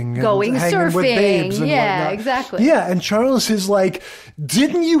 Partying, going and hanging surfing. with babes and whatnot. Exactly. Yeah, and Charles is like,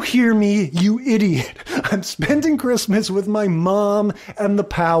 didn't you hear me, you idiot? I'm spending Christmas with my mom and the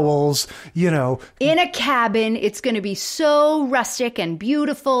Powells, you know. In a cabin, it's going to be so rustic and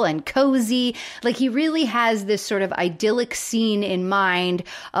beautiful and cozy. Like, he really has this sort of idyllic scene in mind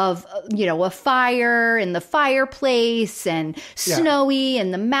of, you know, a fire in the fireplace and snowy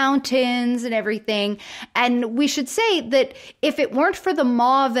in the mountains and everything. And we should say that if it weren't for the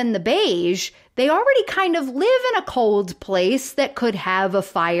mauve and the beige, they already kind of live in a cold place that could have a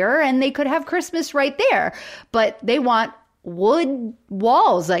fire, and they could have Christmas right there. But they want wood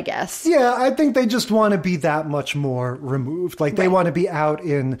walls, I guess. Yeah, I think they just want to be that much more removed. Like, they want to be out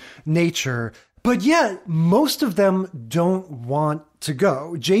in nature. But yeah, most of them don't want to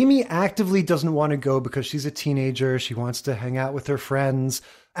go. Jamie actively doesn't want to go because she's a teenager. She wants to hang out with her friends.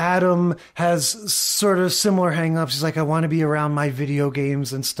 Adam has sort of similar hang-ups. He's like, I want to be around my video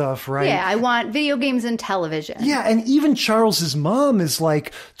games and stuff, right? Yeah, I want video games and television. Yeah, and even Charles's mom is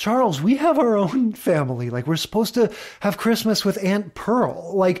like, Charles, we have our own family. Like, we're supposed to have Christmas with Aunt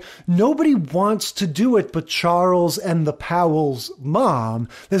Pearl. Like, nobody wants to do it but Charles and the Powell's mom.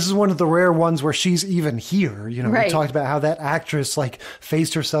 This is one of the rare ones where she's even here. You know, we talked about how that actress, like,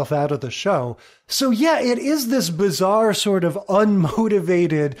 phased herself out of the show. So yeah, it is this bizarre sort of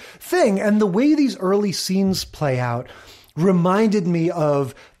unmotivated thing. And the way these early scenes play out reminded me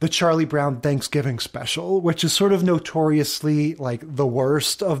of the Charlie Brown Thanksgiving special, which is sort of notoriously like the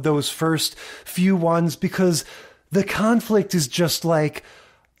worst of those first few ones, because the conflict is just like,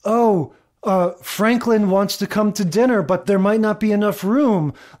 Franklin wants to come to dinner, but there might not be enough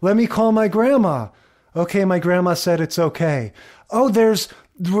room. Let me call my grandma. Okay, my grandma said it's okay.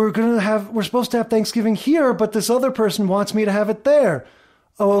 We're supposed to have Thanksgiving here, but this other person wants me to have it there.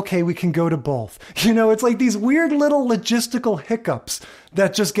 Oh, okay, we can go to both. You know, it's like these weird little logistical hiccups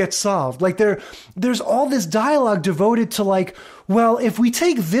that just get solved. Like there's all this dialogue devoted to like, well, if we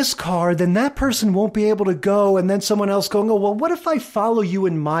take this car, then that person won't be able to go. And then someone else going, oh, well, what if I follow you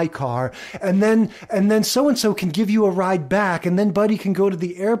in my car? And then so-and-so can give you a ride back. And then Buddy can go to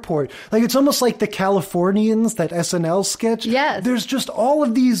the airport. Like, it's almost like the Californians, that SNL sketch. Yes. There's just all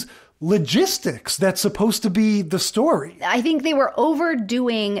of these logistics that's supposed to be the story. I think they were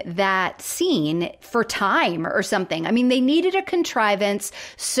overdoing that scene for time or something. I mean, they needed a contrivance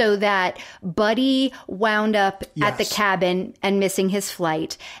so that Buddy wound up at the cabin and missing his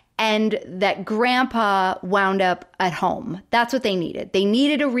flight, and that Grandpa wound up at home. That's what they needed. They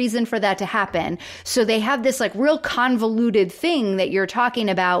needed a reason for that to happen. So they have this like real convoluted thing that you're talking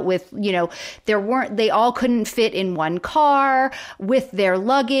about with, you know, they all couldn't fit in one car with their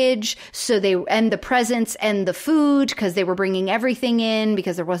luggage. So and the presents and the food, because they were bringing everything in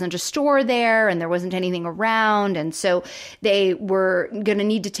because there wasn't a store there and there wasn't anything around. And so they were going to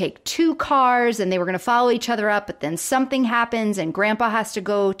need to take 2 cars and they were going to follow each other up. But then something happens and Grandpa has to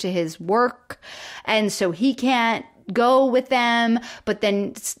go to his work. And so he can't go with them, but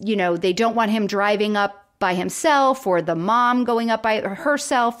then, you know, they don't want him driving up by himself or the mom going up by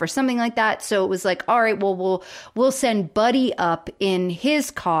herself or something like that. So it was like, all right, well, we'll send Buddy up in his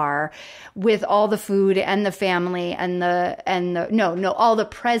car with all the food and the family and all the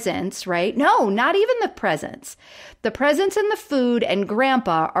presents, right? No, not even the presents. The presents and the food and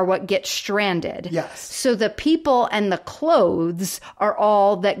Grandpa are what gets stranded. Yes. So the people and the clothes are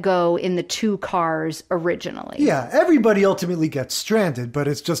all that go in the 2 cars originally. Yeah, everybody ultimately gets stranded, but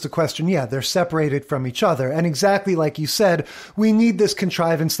it's just a question, they're separated from each other. And exactly like you said, we need this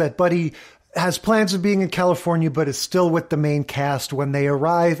contrivance that Buddy has plans of being in California, but is still with the main cast when they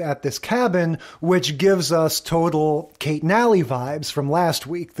arrive at this cabin, which gives us total Kate and Allie vibes from last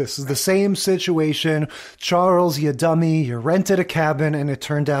week. This is the same situation. Charles, you dummy, you rented a cabin and it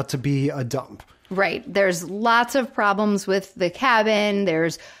turned out to be a dump. Right. There's lots of problems with the cabin.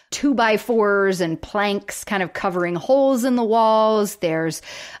 There's 2x4s and planks kind of covering holes in the walls. There's,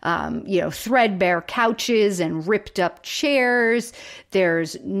 threadbare couches and ripped up chairs.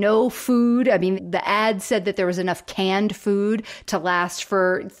 There's no food. I mean, the ad said that there was enough canned food to last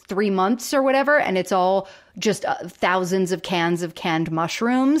for 3 months or whatever. And it's all just thousands of cans of canned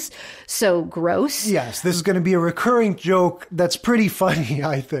mushrooms. So gross. Yes, this is going to be a recurring joke that's pretty funny,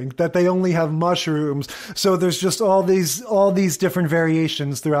 I think, that they only have mushrooms. So there's just all these different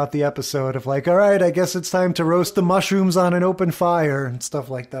variations throughout the episode of like, all right, I guess it's time to roast the mushrooms on an open fire and stuff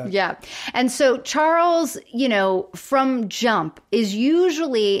like that. Yeah. And so Charles, from jump is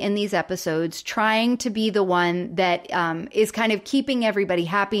usually in these episodes trying to be the one that is kind of keeping everybody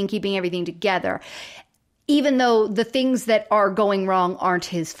happy and keeping everything together, even though the things that are going wrong aren't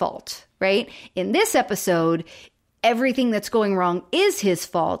his fault, right? In this episode, everything that's going wrong is his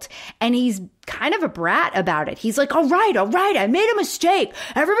fault, and he's kind of a brat about it. He's like, all right, I made a mistake.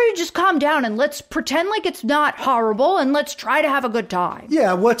 Everybody just calm down and let's pretend like it's not horrible and let's try to have a good time.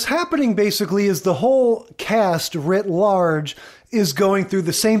 Yeah, what's happening basically is the whole cast writ large is going through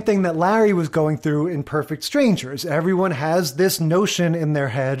the same thing that Larry was going through in Perfect Strangers. Everyone has this notion in their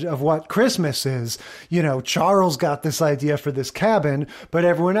head of what Christmas is. Charles got this idea for this cabin, but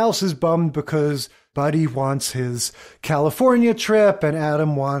everyone else is bummed because Buddy wants his California trip and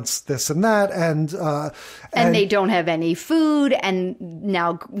Adam wants this and that. And they don't have any food, and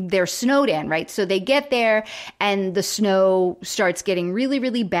now they're snowed in, right? So they get there and the snow starts getting really,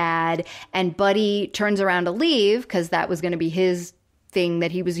 really bad, and Buddy turns around to leave because that was going to be his thing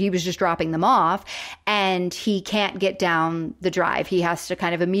that he was just dropping them off, and he can't get down the drive. He has to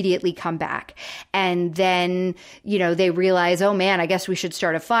kind of immediately come back. And then, they realize, oh man, I guess we should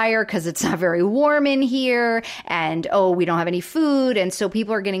start a fire because it's not very warm in here. And we don't have any food. And so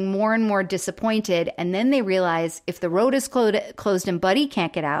people are getting more and more disappointed. And then they realize if the road is closed and Buddy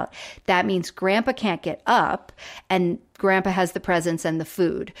can't get out, that means Grandpa can't get up, and Grandpa has the presents and the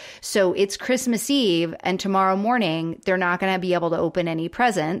food. So it's Christmas Eve, and tomorrow morning, they're not going to be able to open any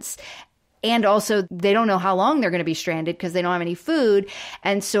presents. And also, they don't know how long they're going to be stranded because they don't have any food.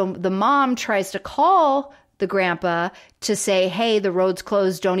 And so the mom tries to call the grandpa to say, hey, the road's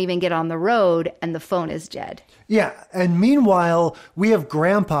closed, don't even get on the road. And the phone is dead. Yeah. And meanwhile, we have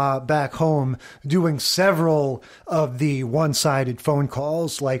Grandpa back home doing several of the one-sided phone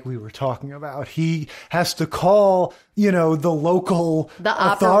calls like we were talking about. He has to call, the local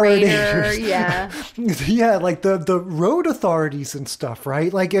authorities. Operator, yeah. Yeah, like the road authorities and stuff,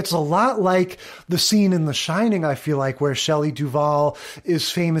 right? Like it's a lot like the scene in The Shining, I feel like, where Shelley Duvall is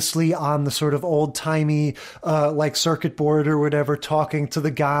famously on the sort of old-timey like circuit board or whatever, talking to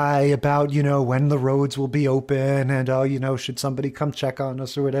the guy about, when the roads will be open and, should somebody come check on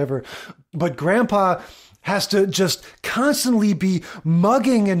us or whatever. But Grandpa has to just constantly be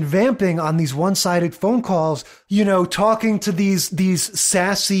mugging and vamping on these one-sided phone calls, talking to these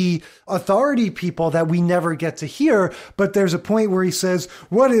sassy authority people that we never get to hear. But there's a point where he says,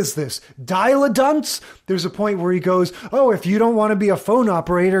 what is this, dial-a-dunce? There's a point where he goes, oh, if you don't want to be a phone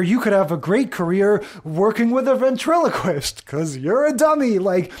operator, you could have a great career working with a ventriloquist because you're a dummy.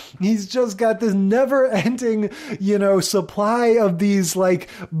 Like, he's just got this never-ending, supply of these, like,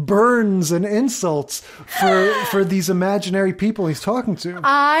 burns and insults for these imaginary people he's talking to.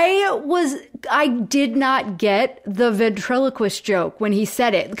 I did not get the ventriloquist joke when he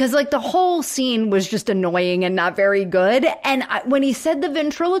said it because like the whole scene was just annoying and not very good. And when he said the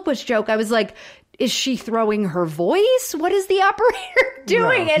ventriloquist joke, I was like, is she throwing her voice? What is the operator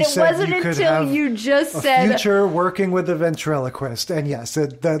doing? No, and it wasn't until you just said future working with a ventriloquist. And yes,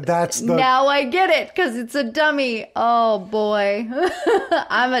 that's the... Now I get it because it's a dummy. Oh boy,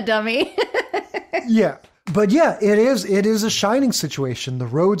 I'm a dummy. Yeah. But yeah, it is a Shining situation. The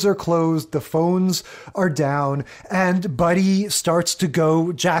roads are closed, the phones are down, and Buddy starts to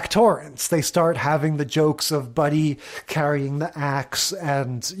go Jack Torrance. They start having the jokes of Buddy carrying the axe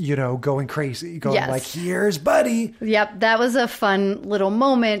and, going crazy, going like, here's Buddy. Yep, that was a fun little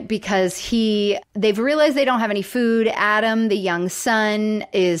moment because they've realized they don't have any food. Adam, the young son,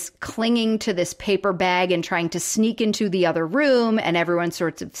 is clinging to this paper bag and trying to sneak into the other room, and everyone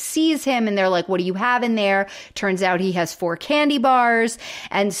sort of sees him, and they're like, what do you have in there? there. Turns out he has 4 candy bars.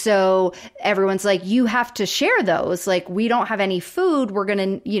 And so everyone's like, you have to share those. Like, we don't have any food. We're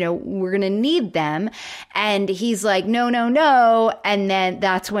going to need them. And he's like, no. And then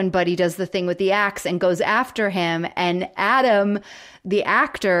that's when Buddy does the thing with the axe and goes after him. And Adam, the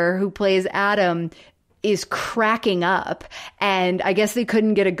actor who plays Adam, is cracking up. And I guess they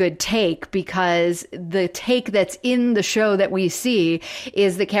couldn't get a good take because the take that's in the show that we see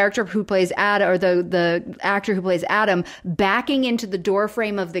is the character who plays Adam, or the actor who plays Adam, backing into the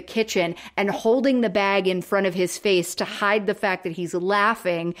doorframe of the kitchen and holding the bag in front of his face to hide the fact that he's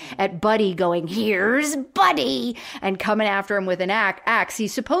laughing at Buddy going, here's Buddy, and coming after him with an axe.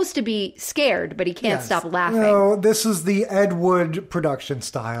 He's supposed to be scared, but he can't stop laughing. No, this is the Ed Wood production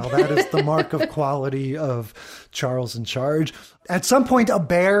style. That is the mark of quality of Charles in Charge. At some point, a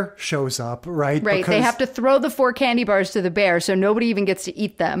bear shows up, right? Right. They have to throw the 4 candy bars to the bear, so nobody even gets to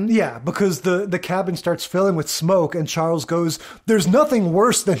eat them. Yeah, because the cabin starts filling with smoke, and Charles goes, there's nothing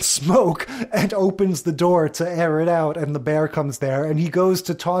worse than smoke, and opens the door to air it out, and the bear comes there, and he goes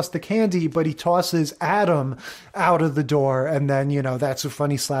to toss the candy, but he tosses Adam out of the door, and then, that's a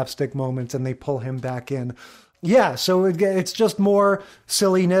funny slapstick moment, and they pull him back in. Yeah, so it's just more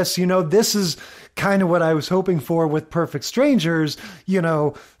silliness. This is kind of what I was hoping for with Perfect Strangers.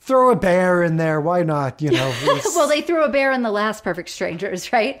 Throw a bear in there. Why not? Well, they threw a bear in the last Perfect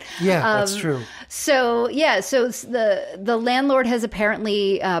Strangers, right? Yeah, that's true. So the landlord has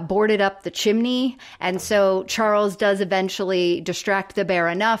apparently boarded up the chimney. And so Charles does eventually distract the bear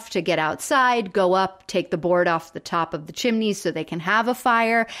enough to get outside, go up, take the board off the top of the chimney so they can have a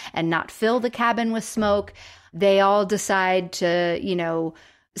fire and not fill the cabin with smoke. They all decide to,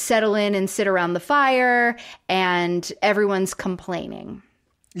 settle in and sit around the fire, and everyone's complaining.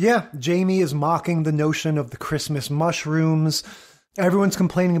 Yeah, Jamie is mocking the notion of the Christmas mushrooms. Everyone's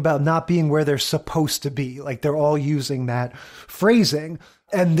complaining about not being where they're supposed to be. Like, they're all using that phrasing.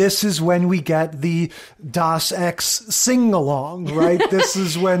 And this is when we get the Das X sing-along, right? This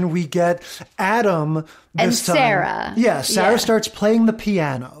is when we get Adam this and time. Sarah. Yeah, Sarah starts playing the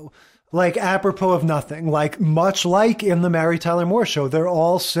piano. Like, apropos of nothing, like much like in the Mary Tyler Moore Show, they're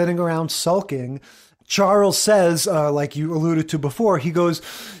all sitting around sulking. Charles says, like you alluded to before, he goes,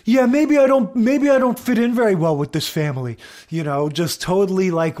 yeah, maybe I don't fit in very well with this family. Just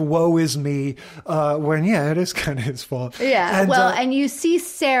totally like, woe is me. When, it is kind of his fault. Yeah. And, and you see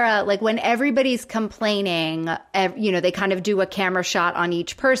Sarah, like when everybody's complaining, they kind of do a camera shot on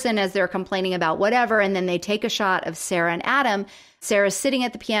each person as they're complaining about whatever. And then they take a shot of Sarah and Adam. Sarah's sitting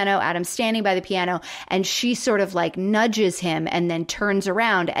at the piano, Adam's standing by the piano, and she sort of like nudges him and then turns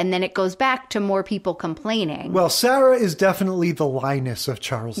around, and then it goes back to more people complaining. Well, Sarah is definitely the Linus of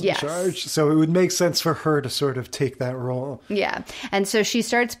Charles in Charge, so it would make sense for her to sort of take that role. Yeah, and so she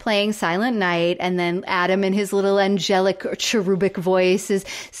starts playing Silent Night, and then Adam in his little angelic cherubic voice is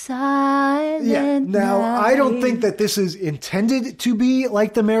Silent Night. Now, I don't think that this is intended to be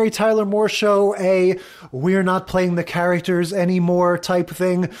like the Mary Tyler Moore Show, we're not playing the characters anymore type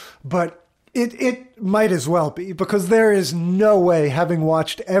thing, but it might as well be, because there is no way, having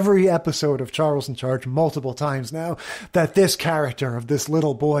watched every episode of Charles in Charge multiple times now, that this character of this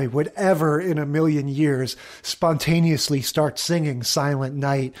little boy would ever in a million years spontaneously start singing Silent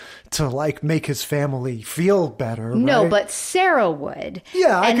Night to like make his family feel better. No, right? But Sarah would.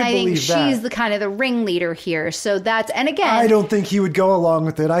 Yeah, I think she's the kind of the ringleader here. So and again, I don't think he would go along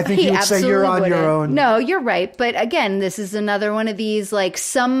with it. I think he would say you're on your own. No, you're right. But again, this is another one of these, like,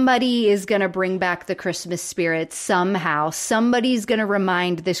 somebody is going to bring back the Christmas spirit somehow. Somebody's going to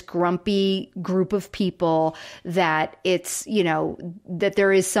remind this grumpy group of people that it's, that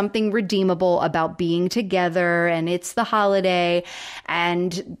there is something redeemable about being together, and it's the holiday.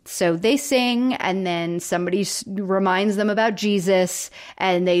 And so they sing, and then somebody reminds them about Jesus,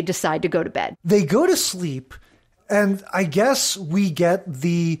 and they decide to go to bed. They go to sleep, and I guess we get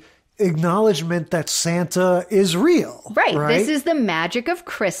the acknowledgement that Santa is real. Right. This is the magic of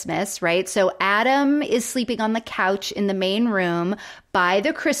Christmas, right? So Adam is sleeping on the couch in the main room by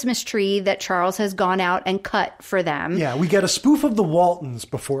the Christmas tree that Charles has gone out and cut for them. Yeah, we get a spoof of the Waltons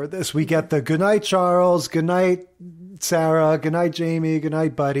before this. We get the goodnight Charles, goodnight Sarah, goodnight Jamie,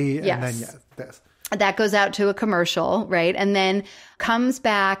 goodnight Buddy, and then this. That goes out to a commercial, right? And then comes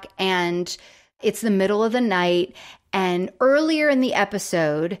back, and it's the middle of the night. And earlier in the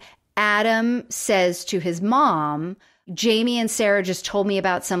episode, Adam says to his mom, Jamie and Sarah just told me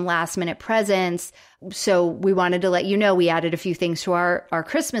about some last minute presents, so we wanted to let you know we added a few things to our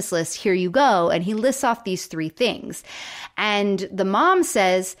Christmas list. Here you go. And he lists off these 3 things. And the mom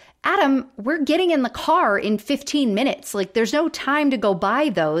says, Adam, we're getting in the car in 15 minutes. Like, there's no time to go buy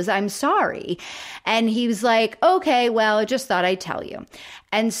those. I'm sorry. And he was like, okay, well, I just thought I'd tell you.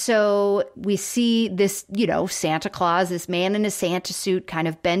 And so we see this, Santa Claus, this man in a Santa suit kind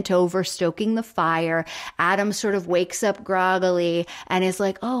of bent over, stoking the fire. Adam sort of wakes up groggily and is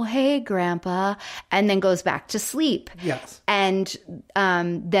like, oh, hey, Grandpa, and then goes back to sleep. Yes. And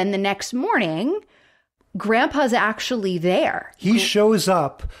then the next morning, Grandpa's actually there. He shows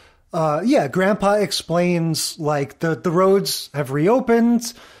up. Grandpa explains, like, the roads have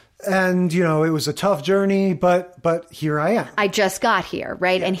reopened and, it was a tough journey, but here I am. I just got here,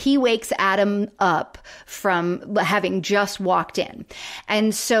 right? Yeah. And he wakes Adam up from having just walked in.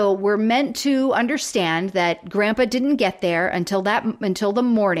 And so we're meant to understand that Grandpa didn't get there until the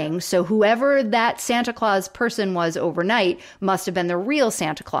morning. So whoever that Santa Claus person was overnight must have been the real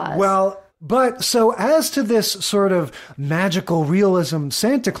Santa Claus. Well, but so as to this sort of magical realism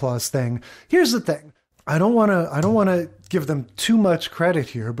Santa Claus thing, here's the thing. I don't want to give them too much credit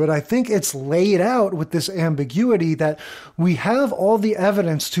here, but I think it's laid out with this ambiguity that we have all the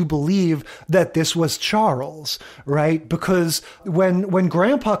evidence to believe that this was Charles, right? Because when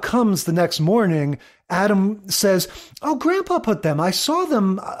Grandpa comes the next morning, Adam says, oh, Grandpa put them. I saw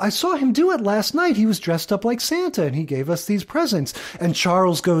him do it last night. He was dressed up like Santa and he gave us these presents. And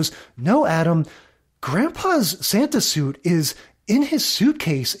Charles goes, no, Adam, Grandpa's Santa suit is in his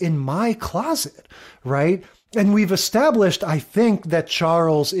suitcase in my closet, right? And we've established, I think, that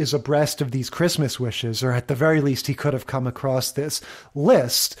Charles is abreast of these Christmas wishes, or at the very least, he could have come across this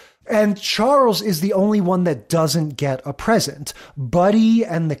list. And Charles is the only one that doesn't get a present. Buddy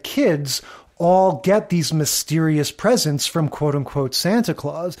and the kids all get these mysterious presents from quote-unquote Santa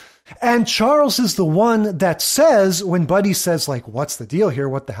Claus. And Charles is the one that says, when Buddy says, like, what's the deal here?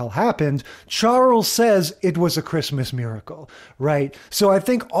 What the hell happened? Charles says it was a Christmas miracle, right? So I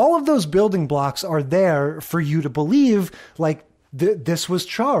think all of those building blocks are there for you to believe, like, this was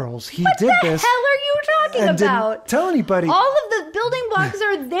Charles. He did this. What the hell are you talking about? Didn't tell anybody. All of the building blocks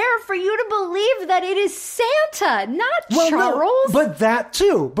are there for you to believe that it is Santa, not Charles. No, but that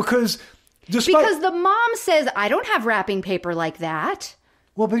too, because the mom says, I don't have wrapping paper like that.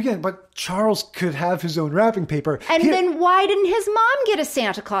 Well, but Charles could have his own wrapping paper. And then why didn't his mom get a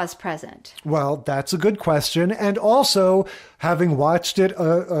Santa Claus present? Well, that's a good question. And also, having watched it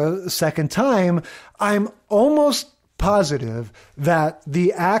a second time, I'm almost positive that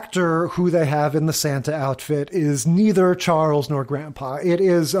the actor who they have in the Santa outfit is neither Charles nor Grandpa. It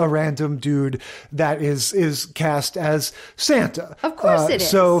is a random dude that is cast as Santa. Of course it is.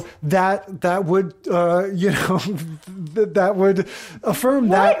 So that would that would affirm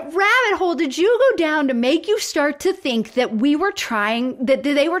that. What rabbit hole did you go down to make you start to think that they were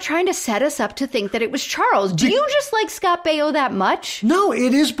trying to set us up to think that it was Charles? Do you just like Scott Baio that much? No,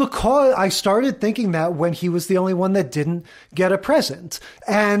 it is because I started thinking that when he was the only one that didn't get a present.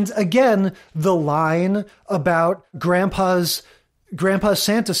 And again, the line about Grandpa's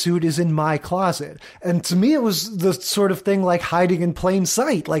Santa suit is in my closet. And to me, it was the sort of thing like hiding in plain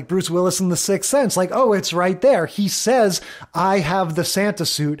sight, like Bruce Willis in The Sixth Sense. Like, oh, it's right there. He says, I have the Santa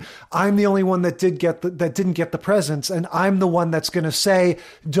suit. I'm the only one that didn't get the presents. And I'm the one that's going to say,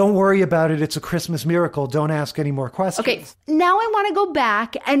 don't worry about it. It's a Christmas miracle. Don't ask any more questions. Okay, now I want to go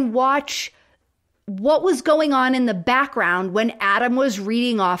back and watch what was going on in the background when Adam was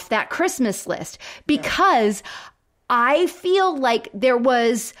reading off that Christmas list, because I feel like there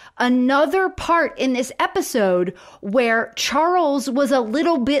was another part in this episode where Charles was a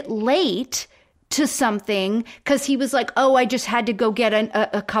little bit late to something because he was like, oh, I just had to go get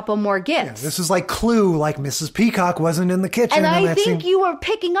a couple more gifts. Yeah, this is like Clue, like Mrs. Peacock wasn't in the kitchen. And I think you were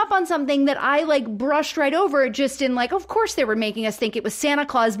picking up on something that I like brushed right over, just in like, of course they were making us think it was Santa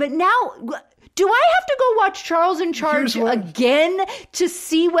Claus, but now... Do I have to go watch Charles in Charge again to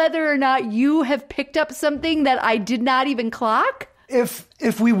see whether or not you have picked up something that I did not even clock?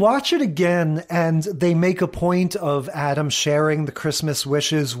 If we watch it again and they make a point of Adam sharing the Christmas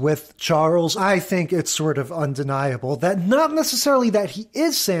wishes with Charles, I think it's sort of undeniable that not necessarily that he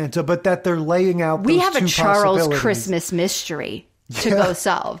is Santa, but that they're laying out those two possibilities. We have a Charles Christmas mystery to go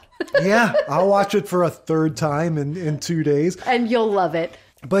solve. Yeah, I'll watch it for a third time in 2 days. And you'll love it.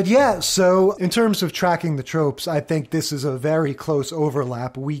 But yeah, so in terms of tracking the tropes, I think this is a very close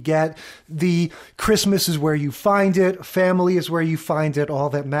overlap. We get the Christmas is where you find it, family is where you find it,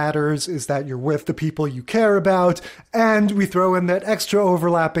 all that matters is that you're with the people you care about, and we throw in that extra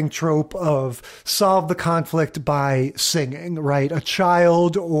overlapping trope of solve the conflict by singing, right? A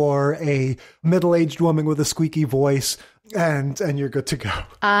child or a middle-aged woman with a squeaky voice, and you're good to go.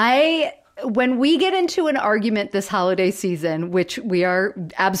 when we get into an argument this holiday season, which we are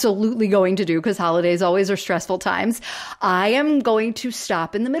absolutely going to do because holidays always are stressful times, I am going to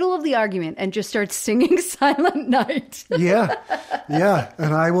stop in the middle of the argument and just start singing Silent Night. Yeah.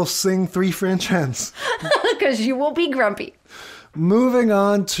 And I will sing Three French Hens. Because you will be grumpy. Moving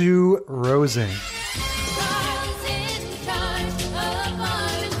on to Rose.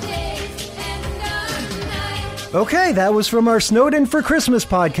 Okay, that was from our Snowed In for Christmas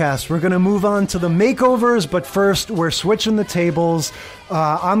podcast. We're going to move on to the makeovers, but first we're switching the tables.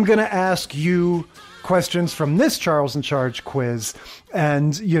 I'm going to ask you questions from this Charles in Charge quiz.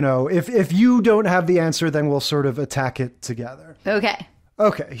 And, if you don't have the answer, then we'll sort of attack it together.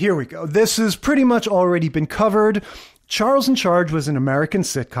 Okay, here we go. This has pretty much already been covered. Charles in Charge was an American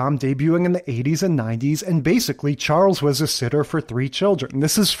sitcom debuting in the 80s and 90s, and basically Charles was a sitter for 3 children.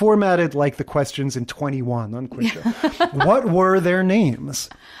 This is formatted like the questions in 21 on Quiz Show. What were their names?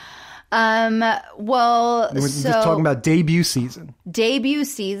 Well, we're just talking about debut season. Debut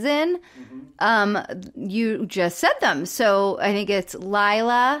season? You just said them. So I think it's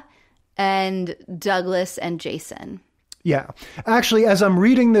Lila and Douglas and Jason. Yeah. Actually, as I'm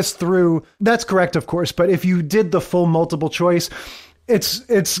reading this through, that's correct, of course. But if you did the full multiple choice,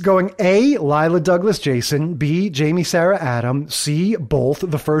 it's going A, Lila, Douglas, Jason, B, Jamie, Sarah, Adam, C, both.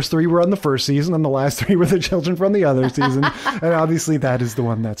 The first 3 were on the first season and the last 3 were the children from the other season. And obviously that is the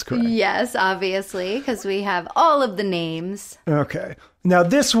one that's correct. Yes, obviously, because we have all of the names. Okay. Now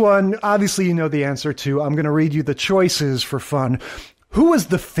this one, obviously you know the answer to. I'm going to read you the choices for fun. Who was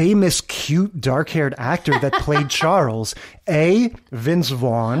the famous, cute, dark-haired actor that played Charles? A, Vince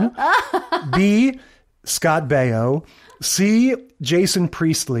Vaughn. B, Scott Baio. C, Jason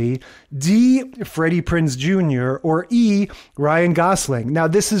Priestley. D, Freddie Prinze Jr. Or E, Ryan Gosling. Now,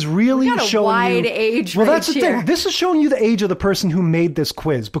 this is really showing wide age well, range that's the here. thing. This is showing you the age of the person who made this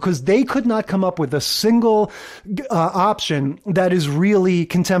quiz because they could not come up with a single option that is really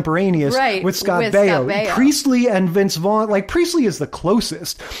contemporaneous with Scott Baio. Priestley and Vince Vaughn, like Priestley is the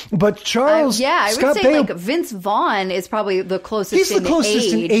closest, but Charles, I Scott would say Baio, like Vince Vaughn is probably the closest. He's the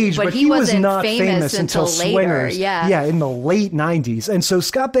closest in age, but he was not famous until later. Swingers. Yeah, in the late 90s. And so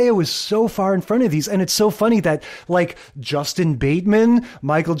Scott Baio was so far in front of these. And it's so funny that like Justin Bateman,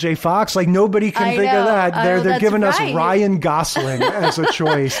 Michael J. Fox, like nobody can think of that. They're giving us Ryan Gosling as a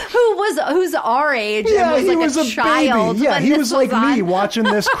choice. Who's our age Yeah, and was like a child. Baby. Yeah, he was like on. me watching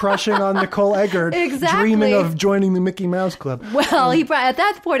this, crushing on Nicole Eggert, dreaming of joining the Mickey Mouse Club. Well, he probably, at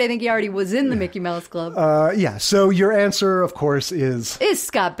that point, I think he already was in the Mickey Mouse Club. So your answer, of course, is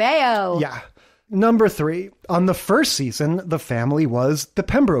Scott Baio. Yeah. Number 3, on the first season, the family was the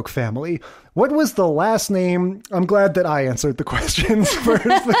Pembroke Family. What was the last name? I'm glad that I answered the questions first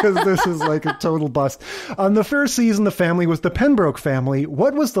because this is like a total bust. On the first season, the family was the Pembroke Family.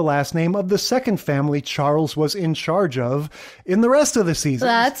 What was the last name of the second family Charles was in charge of in the rest of the season?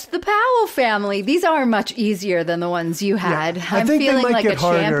 That's the Powell Family. These are much easier than the ones you had. Yeah, I'm feeling like a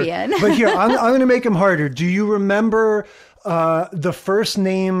champion. But here, I'm going to make them harder. Do you remember the first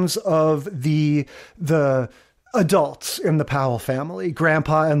names of the adults in the Powell family,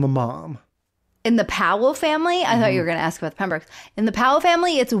 Grandpa and the mom? In the Powell family? I thought you were going to ask about the Pembrokes. In the Powell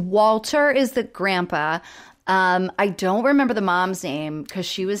family, it's Walter is the grandpa. I don't remember the mom's name because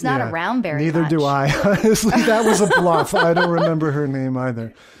she was not around very much. Neither do I. Honestly, that was a bluff. I don't remember her name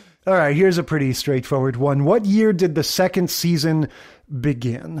either. All right, here's a pretty straightforward one. What year did the second season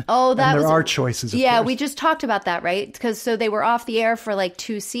begin? Oh, that and there are choices, of course. We just talked about that, right? Because so they were off the air for like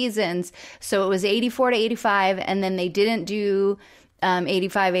 2 seasons. So it was 84 to 85, and then they didn't do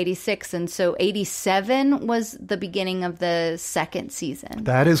 85, 86. And so 87 was the beginning of the second season.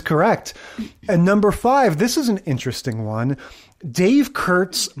 That is correct. And number 5, this is an interesting one. Dave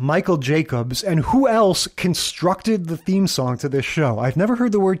Kurtz, Michael Jacobs, and who else constructed the theme song to this show? I've never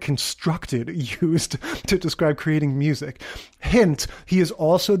heard the word constructed used to describe creating music. Hint, he is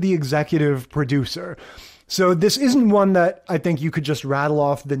also the executive producer. So this isn't one that I think you could just rattle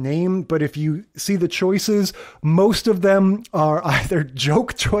off the name, but if you see the choices, most of them are either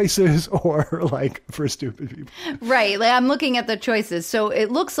joke choices or like for stupid people. Right. Like I'm looking at the choices. So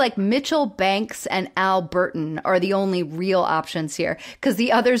it looks like Mitchell Banks and Al Burton are the only real options here because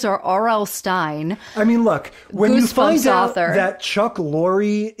the others are R.L. Stein. I mean, look, when you find out author. that Chuck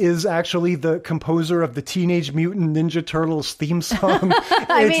Lorre is actually the composer of the Teenage Mutant Ninja Turtles theme song,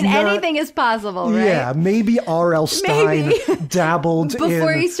 I mean, anything is possible, right? Yeah, maybe R.L. Stein dabbled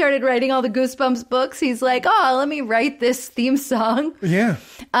Before he started writing all the Goosebumps books, he's like, oh, let me write this theme song. Yeah.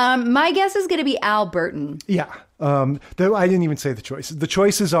 My guess is going to be Al Burton. Yeah. I didn't even say the choices. The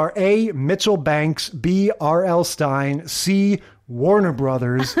choices are A, Mitchell Banks, B, R.L. Stein, C, Warner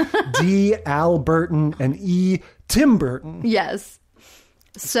Brothers, D. Al Burton, and E. Tim Burton. Yes.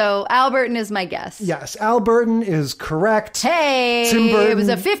 So Al Burton is my guess. Yes, Al Burton is correct. Hey, Tim Burton, it was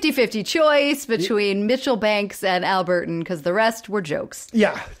a 50-50 choice between Mitchell Banks and Al Burton because the rest were jokes.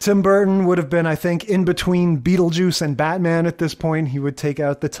 Yeah, Tim Burton would have been, I think, in between Beetlejuice and Batman at this point. He would take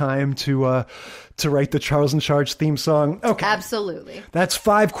out the time to write the Charles in Charge theme song. Okay. Absolutely. That's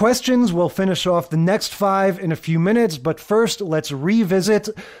 5 questions. We'll finish off the next 5 in a few minutes. But first, let's revisit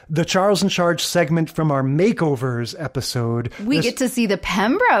the Charles in Charge segment from our Makeovers episode. We get to see the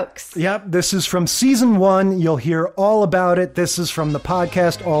Pembrokes. Yep, this is from season 1. You'll hear all about it. This is from the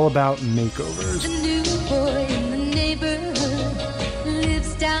podcast all about makeovers. The new boy in the neighborhood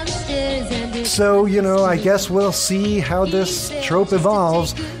lives downstairs and So, I guess we'll see how this trope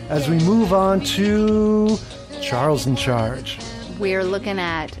evolves as we move on to Charles in Charge. We're looking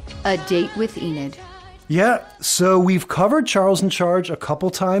at A Date with Enid. Yeah, so we've covered Charles in Charge a couple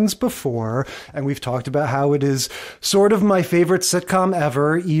times before, and we've talked about how it is sort of my favorite sitcom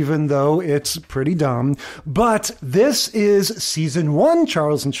ever, even though it's pretty dumb. But this is season 1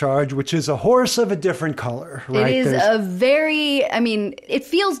 Charles in Charge, which is a horse of a different color, right? It is it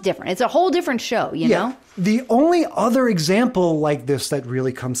feels different. It's a whole different show, you know? The only other example like this that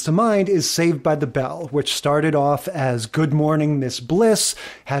really comes to mind is Saved by the Bell, which started off as Good Morning Miss Bliss,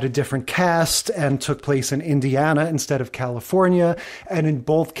 had a different cast, and took place in Indiana instead of California. And in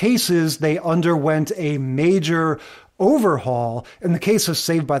both cases, they underwent a major overhaul. In the case of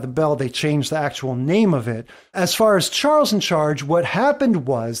Saved by the Bell, they changed the actual name of it. As far as Charles in Charge, what happened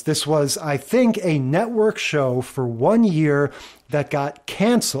was, this was, I think, a network show for 1 year that got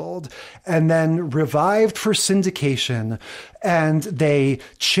canceled and then revived for syndication. And they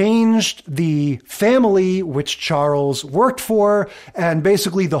changed the family which Charles worked for, and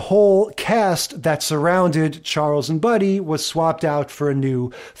basically the whole cast that surrounded Charles and Buddy was swapped out for a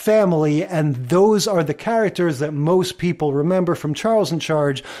new family. And those are the characters that most people remember from Charles in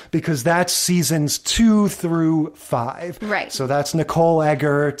Charge, because that's seasons 2 through 5. Right. So that's Nicole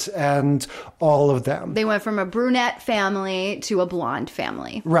Eggert and all of them. They went from a brunette family to a blonde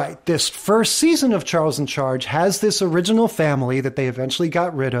family. Right. This first season of Charles in Charge has this original family that they eventually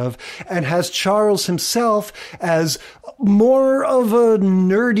got rid of, and has Charles himself as more of a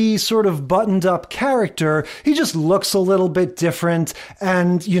nerdy, sort of buttoned up character. He just looks a little bit different.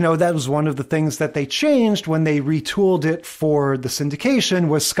 And, that was one of the things that they changed when they retooled it for the syndication,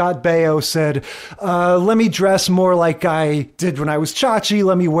 was Scott Baio said, let me dress more like I did when I was Chachi.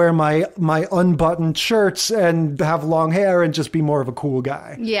 Let me wear my unbuttoned shirts and have long hair and just be more of a cool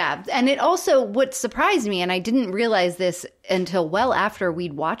guy. Yeah. And it also, what surprised me, and I didn't realize this until well after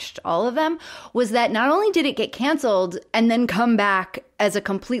we'd watched all of them, was that not only did it get canceled and then come back as a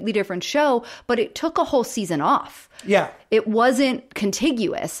completely different show, but it took a whole season off. Yeah. It wasn't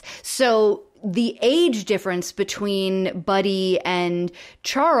contiguous. So the age difference between Buddy and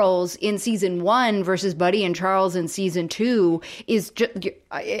Charles in season 1 versus Buddy and Charles in season 2 is just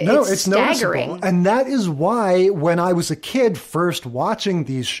it's staggering. Noticeable. And that is why when I was a kid first watching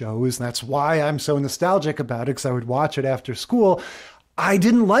these shows, and that's why I'm so nostalgic about it, because I would watch it after school, I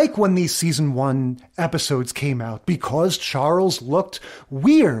didn't like when these season 1 episodes came out because Charles looked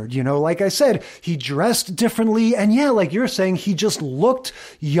weird. Like I said, he dressed differently. And yeah, like you're saying, he just looked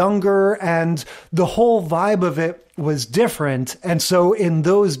younger, and the whole vibe of it was different. And so in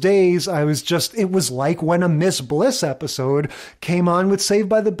those days, it was like when a Miss Bliss episode came on with Saved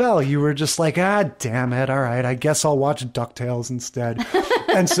by the Bell. You were just like, damn it. All right, I guess I'll watch DuckTales instead.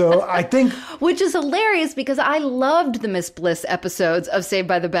 And so I think... Which is hilarious because I loved the Miss Bliss episodes of Saved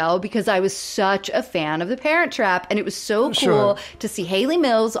by the Bell because I was such a fan of The Parent Trap. And it was so cool to see Haley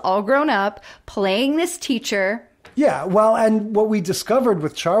Mills all grown up playing this teacher. Yeah, well, and what we discovered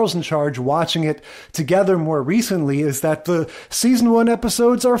with Charles in Charge, watching it together more recently, is that the season 1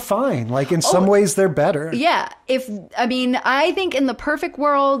 episodes are fine. Like, in some ways, they're better. Yeah. I think in the perfect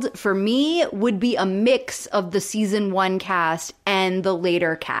world, for me, would be a mix of the season 1 cast and the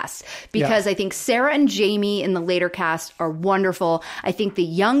later cast. Because I think Sarah and Jamie in the later cast are wonderful. I think the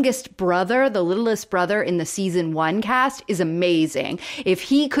youngest brother, the littlest brother in the season 1 cast is amazing. If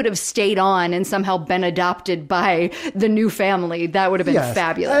he could have stayed on and somehow been adopted by the new family, that would have been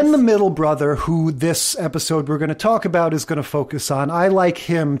fabulous. And the middle brother, who this episode we're going to talk about is going to focus on, I like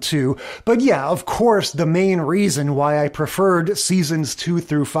him too. But yeah, of course, the main reason why I preferred seasons 2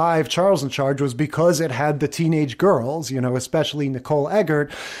 through 5 Charles in Charge was because it had the teenage girls, especially Nicole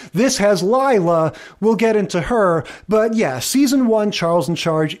Eggert. This has Lila. We'll get into her. But yeah, season 1 Charles in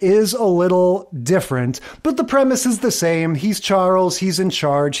Charge is a little different, but the premise is the same. He's Charles. He's in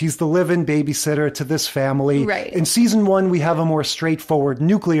charge. He's the live-in babysitter to this family. Right. In season 1, we have a more straightforward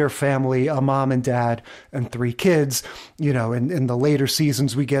nuclear family, a mom and dad and 3 kids. You know, in the later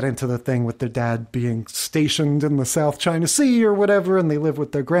seasons, we get into the thing with their dad being stationed in the South China Sea or whatever, and they live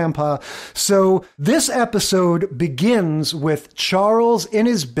with their grandpa. So this episode begins with Charles in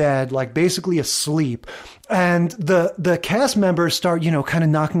his bed, like basically asleep. And the cast members start, you know, kind of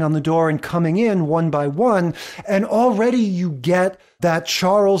knocking on the door and coming in one by one. And already you get that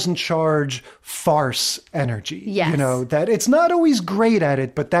Charles in Charge farce energy. Yes. You know, that it's not always great at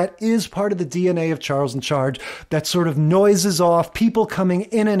it, but that is part of the DNA of Charles in Charge. That sort of noises off, people coming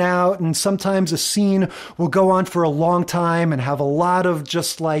in and out, and sometimes a scene will go on for a long time and have a lot of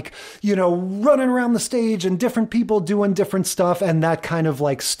just like, you know, running around the stage and different people doing different stuff, and that kind of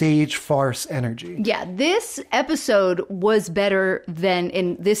like stage farce energy. Yeah, this episode was better than,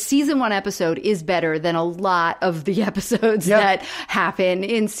 in this season 1 episode is better than a lot of the episodes that happen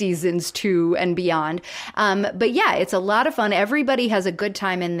in seasons 2 and beyond. But yeah, it's a lot of fun. Everybody has a good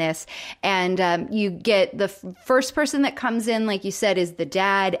time in this. And you get the first person that comes in, like you said, is the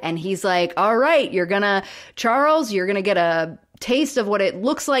dad. And he's like, all right, Charles, you're going to get a taste of what it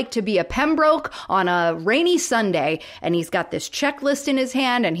looks like to be a Pembroke on a rainy Sunday. And he's got this checklist in his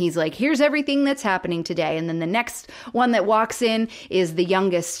hand and he's like, here's everything that's happening today. And then the next one that walks in is the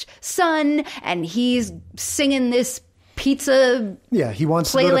youngest son, and he's singing this pizza he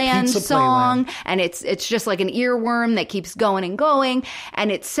wants to go to Playland Pizza song, Playland. and it's just like an earworm that keeps going and going,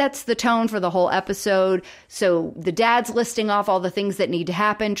 and it sets the tone for the whole episode. So the dad's listing off all the things that need to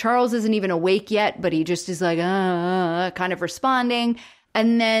happen. Charles isn't even awake yet, but he just is like kind of responding.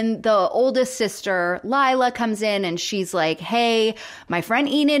 And then the oldest sister, Lila, comes in and she's like, hey, my friend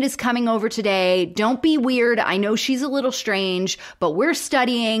Enid is coming over today. Don't be weird. I know she's a little strange, but we're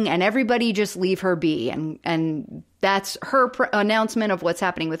studying and everybody just leave her be. And that's her announcement of what's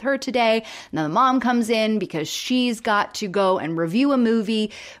happening with her today. Now the mom comes in because she's got to go and review a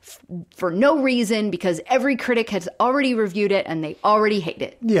movie for no reason, because every critic has already reviewed it and they already hate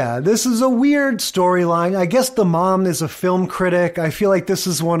it. Yeah, this is a weird storyline. I guess the mom is a film critic. I feel like this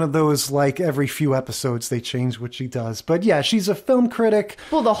is one of those, like, every few episodes they change what she does. But yeah, she's a film critic.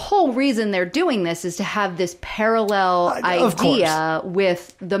 Well, the whole reason they're doing this is to have this parallel idea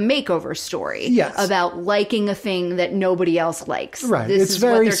with the Makeover story. Yes. About liking a thing that nobody else likes. Right. This It's is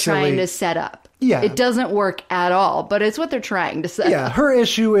very what they're silly. trying to set up. Yeah. It doesn't work at all, but it's what they're trying to set Yeah, up. her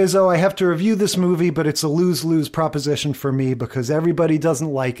issue is, I have to review this movie, but it's a lose-lose proposition for me because everybody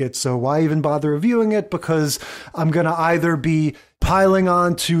doesn't like it. So why even bother reviewing it? Because I'm going to either be piling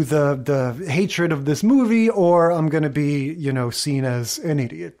on to the hatred of this movie, or I'm going to be, you know, seen as an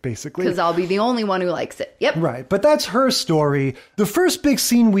idiot, basically. Because I'll be the only one who likes it. Yep. Right. But that's her story. The first big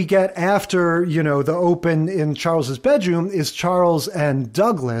scene we get after, you know, the open in Charles's bedroom is Charles and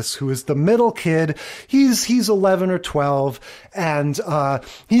Douglas, who is the middle kid. He's 11 or 12, and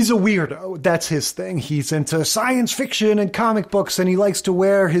he's a weirdo. That's his thing. He's into science fiction and comic books, and he likes to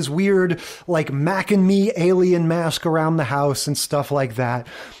wear his weird, like, Mac and Me alien mask around the house and stuff like that.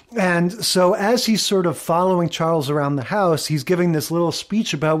 And so as he's sort of following Charles around the house, he's giving this little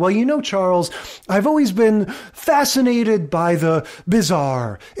speech about, well, you know, Charles, I've always been fascinated by the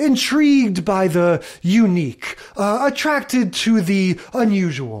bizarre, intrigued by the unique, attracted to the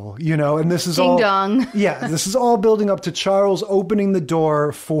unusual, you know, and this is Ding all... dong. Yeah, this is all building up to Charles opening the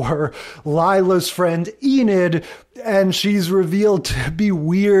door for Lila's friend Enid, and she's revealed to be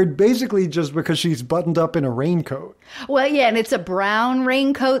weird, basically just because she's buttoned up in a raincoat. Well, yeah, and it's a brown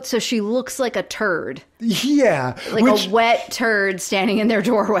raincoat, so she looks like a turd. Yeah. Like a wet turd standing in their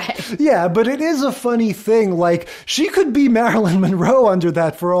doorway. Yeah, but it is a funny thing. Like, she could be Marilyn Monroe under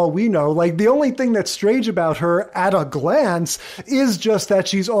that for all we know. Like, the only thing that's strange about her at a glance is just that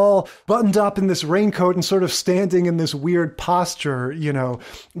she's all buttoned up in this raincoat and sort of standing in this weird posture, you know,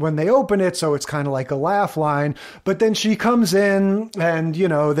 when they open it. So it's kind of like a laugh line. But then she comes in and, you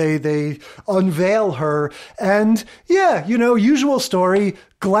know, they unveil her. And yeah, you know, usual story,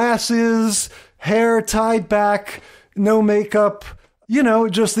 glasses, hair tied back, no makeup, you know,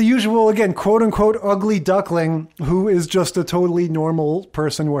 just the usual, again, quote unquote, ugly duckling who is just a totally normal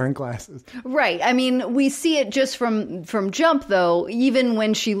person wearing glasses. Right. I mean, we see it just from jump, though, even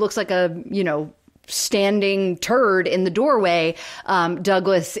when she looks like a, you know, standing turd in the doorway,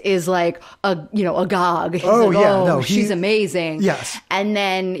 Douglas is like agog. He's like, she's amazing. Yes. And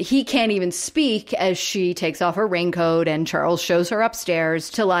then he can't even speak as she takes off her raincoat and Charles shows her upstairs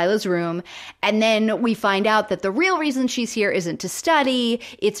to Lila's room. And then we find out that the real reason she's here isn't to study.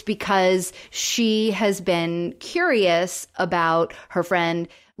 It's because she has been curious about her friend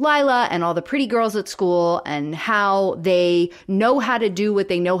Lila and all the pretty girls at school and how they know how to do what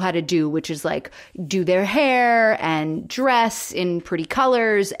they know how to do, which is like do their hair and dress in pretty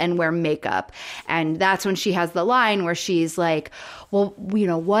colors and wear makeup. And that's when she has the line where she's like, well, you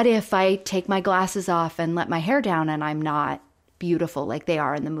know, what if I take my glasses off and let my hair down and I'm not beautiful like they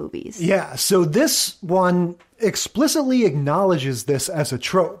are in the movies? Yeah, so this one explicitly acknowledges this as a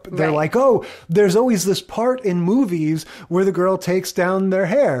trope. They're like, oh, there's always this part in movies where the girl takes down their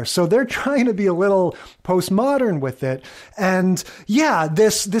hair. So they're trying to be a little postmodern with it. And yeah,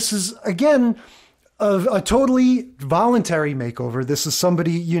 this is, again, a totally voluntary makeover. This is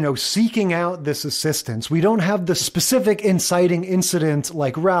somebody, you know, seeking out this assistance. We don't have the specific inciting incident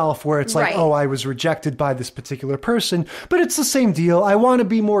like Ralph, where it's like, oh, I was rejected by this particular person, but it's the same deal. I want to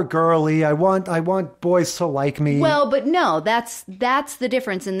be more girly. I want boys to like me. Well, but no, that's the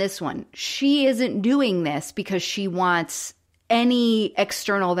difference in this one. She isn't doing this because she wants any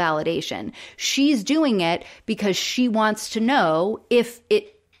external validation. She's doing it because she wants to know if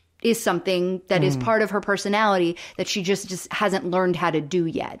it is something that is part of her personality that she just hasn't learned how to do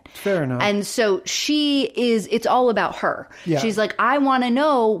yet. Fair enough. And so it's all about her. Yeah. She's like, I want to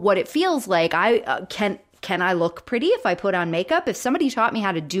know what it feels like. Can I look pretty if I put on makeup? If somebody taught me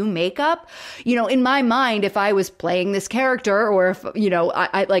how to do makeup, you know, in my mind, if I was playing this character, or if, you know,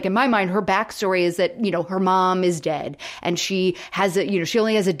 I like in my mind, her backstory is that, you know, her mom is dead and she has she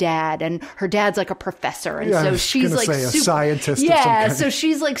only has a dad and her dad's like a professor. And so she's like a scientist. Yeah. So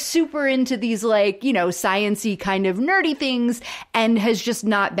she's like super into these like, you know, science-y kind of nerdy things and has just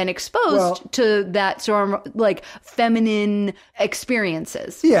not been exposed to that sort of like feminine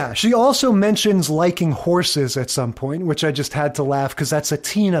experiences. Yeah. She also mentions liking horses at some point, which I just had to laugh because that's a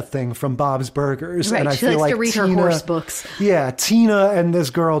Tina thing from Bob's Burgers. Right, and I she feel likes like to read her horse books. Yeah, Tina and this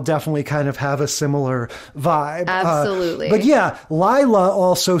girl definitely kind of have a similar vibe. Absolutely. But yeah, Lila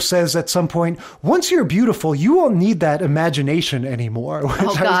also says at some point, once you're beautiful, you won't need that imagination anymore.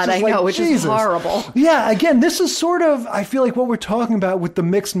 Oh God, I know, which is horrible. Yeah, again, this is sort of, I feel like what we're talking about with the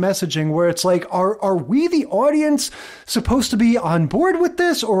mixed messaging, where it's like, are we the audience supposed to be on board with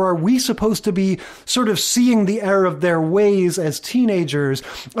this, or are we supposed to be sort of seeing the error of their ways as teenagers?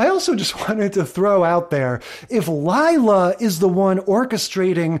 I also just wanted to throw out there, if Lila is the one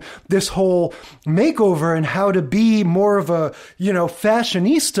orchestrating this whole makeover and how to be more of a, you know,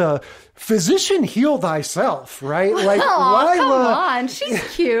 fashionista, physician, heal thyself, right? Like, Lila, come on, she's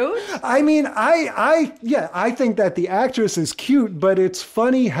cute. I mean, I think that the actress is cute, but it's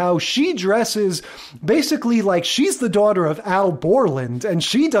funny how she dresses basically like she's the daughter of Al Borland and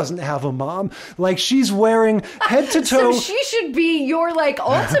she doesn't have a mom. Like, she's wearing head to toe. So she should be your like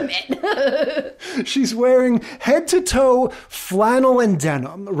ultimate. She's wearing head to toe flannel and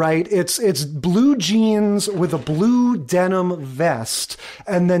denim, right? It's blue jeans with a blue denim vest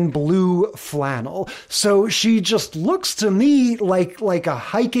and then blue flannel. So she just looks to me like a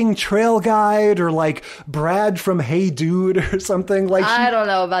hiking trail guide or like Brad from Hey Dude or something. Like, I don't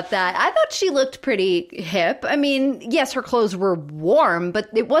know about that. I thought she looked pretty hip. I mean, yes, her clothes were warm, but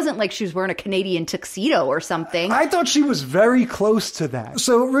it wasn't like she was wearing a Canadian tuxedo or something. I thought she was very close to that.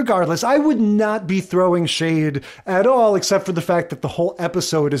 So regardless, I would not be throwing shade at all, except for the fact that the whole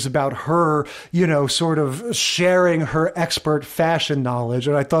episode is about her, you know, sort of sharing her expert fashion knowledge.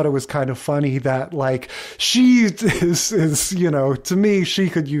 And I thought it was kind of funny that, like, she is, you know, to me, she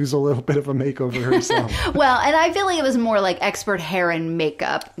could use a little bit of a makeover herself. Well, and I feel like it was more like expert hair and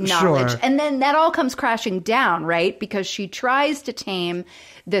makeup knowledge. Sure. And then that all comes crashing down, right? Because she tries to tame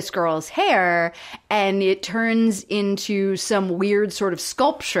this girl's hair and it turns into some weird sort of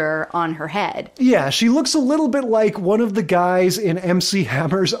sculpture on her head. Yeah, she looks a little bit like one of the guys in MC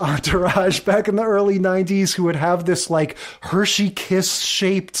Hammer's Entourage back in the early 90s who would have this like Hershey Kiss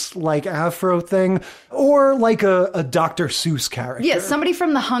shaped like afro thing, or like a Dr. Seuss character. Yeah, somebody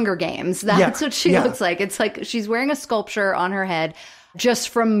from the Hunger Games. That's what she looks like. It's like she's wearing a sculpture on her head just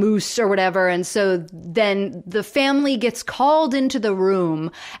from moose or whatever. And so then the family gets called into the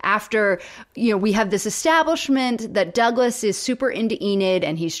room after, you know, we have this establishment that Douglas is super into Enid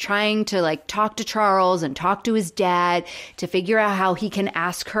and he's trying to like talk to Charles and talk to his dad to figure out how he can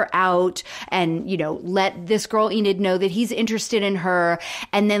ask her out and, you know, let this girl Enid know that he's interested in her.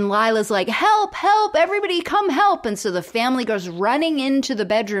 And then Lila's like, help, help, everybody come help. And so the family goes running into the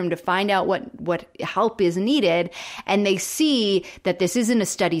bedroom to find out what help is needed. And they see that this isn't a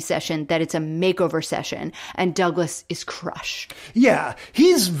study session, that it's a makeover session. And Douglas is crushed. Yeah,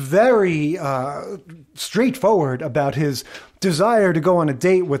 he's very straightforward about his desire to go on a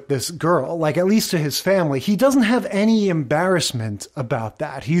date with this girl, like at least to his family. He doesn't have any embarrassment about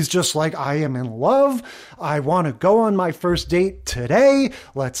that. He's just like, I am in love. I want to go on my first date today.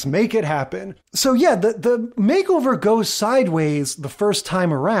 Let's make it happen. So yeah, the makeover goes sideways the first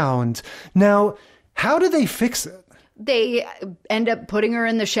time around. Now, how do they fix it? They end up putting her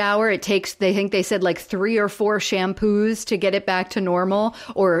in the shower. It takes, they think they said like 3 or 4 shampoos to get it back to normal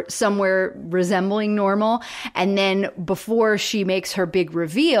or somewhere resembling normal. And then before she makes her big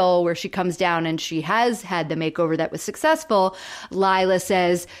reveal where she comes down and she has had the makeover that was successful, Lila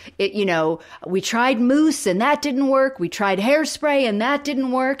says, we tried mousse and that didn't work. We tried hairspray and that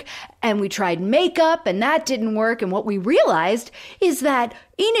didn't work. And we tried makeup and that didn't work. And what we realized is that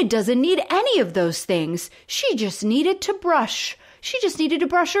Enid doesn't need any of those things. She just needed to brush. She just needed to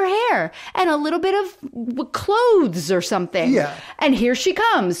brush her hair and a little bit of clothes or something. Yeah. And here she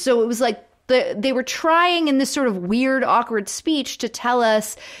comes. So it was like they were trying in this sort of weird, awkward speech to tell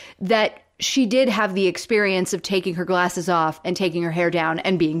us that she did have the experience of taking her glasses off and taking her hair down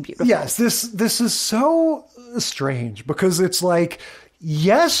and being beautiful. Yes, this is so strange because it's like,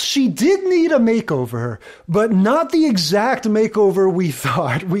 yes, she did need a makeover, but not the exact makeover we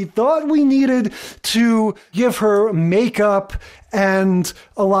thought. We thought we needed to give her makeup and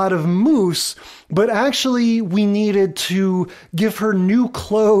a lot of mousse, but actually we needed to give her new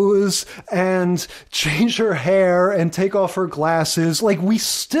clothes and change her hair and take off her glasses. Like, we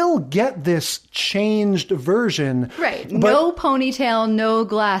still get this changed version. Right. No ponytail, no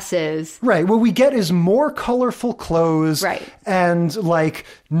glasses. Right. What we get is more colorful clothes. Right. And like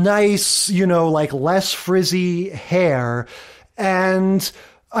nice, like less frizzy hair. And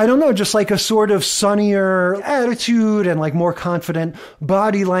I don't know, just like a sort of sunnier attitude and like more confident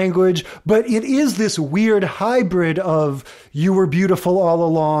body language. But it is this weird hybrid of you were beautiful all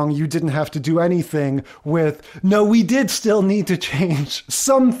along. You didn't have to do anything with, no, we did still need to change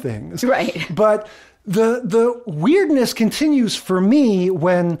some things. Right. But the weirdness continues for me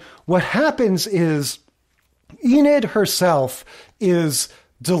when what happens is Enid herself is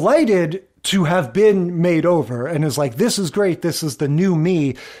delighted to have been made over and is like, this is great. This is the new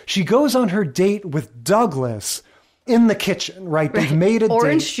me. She goes on her date with Douglas in the kitchen, right? They've made a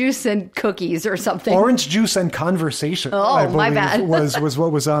Orange juice and cookies or something. Orange juice and conversation, I believe, my bad. was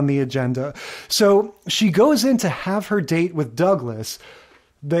what was on the agenda. So she goes in to have her date with Douglas.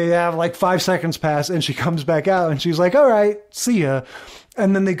 They have like 5 seconds pass and she comes back out and she's like, all right, see ya.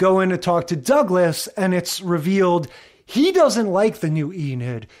 And then they go in to talk to Douglas and it's revealed he doesn't like the new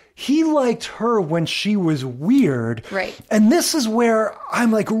Enid. He liked her when she was weird. Right. And this is where I'm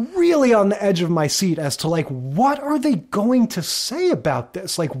like really on the edge of my seat as to like, what are they going to say about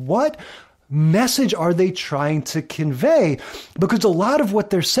this? Like, what message are they trying to convey? Because a lot of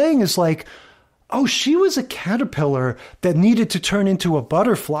what they're saying is like, oh, she was a caterpillar that needed to turn into a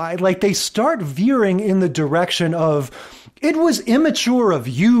butterfly. Like, they start veering in the direction of, it was immature of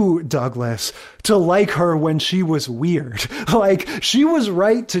you, Douglas, to like her when she was weird. Like, she was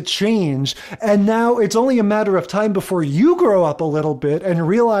right to change. And now it's only a matter of time before you grow up a little bit and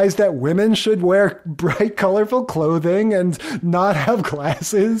realize that women should wear bright, colorful clothing and not have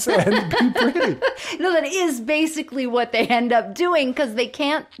glasses and be pretty. No, that is basically what they end up doing because they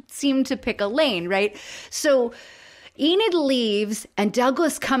can't seem to pick a lane, right? So Enid leaves and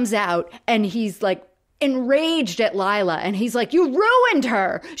Douglas comes out and he's like, enraged at Lila, and he's like, you ruined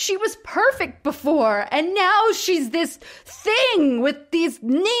her. She was perfect before, and now she's this thing with these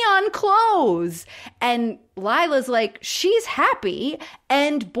neon clothes. And Lila's like, she's happy,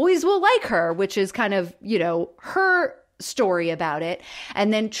 and boys will like her, which is kind of, her story about it.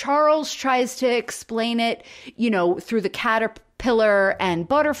 And then Charles tries to explain it, through the caterpillar and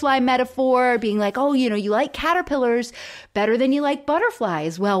butterfly metaphor, being like, oh, you like caterpillars better than you like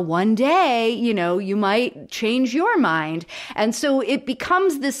butterflies. Well, one day, you might change your mind. And so it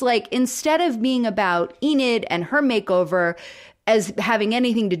becomes this, like, instead of being about Enid and her makeover as having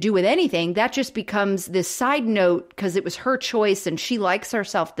anything to do with anything, that just becomes this side note because it was her choice and she likes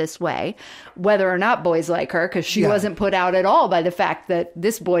herself this way, whether or not boys like her, because she wasn't put out at all by the fact that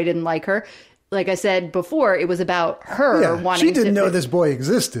this boy didn't like her. Like I said before, it was about her wanting to... She didn't know this boy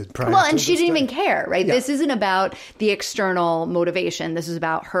existed prior Well, and to she didn't day. even care, right? Yeah. This isn't about the external motivation. This is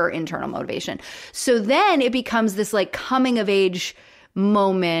about her internal motivation. So then it becomes this like coming of age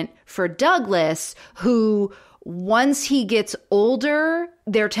moment for Douglas, who once he gets older,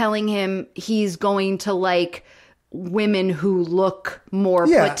 they're telling him he's going to like women who look more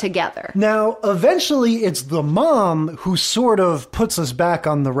put together. Now, eventually it's the mom who sort of puts us back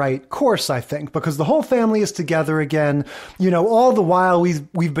on the right course, I think, because the whole family is together again. You know, all the while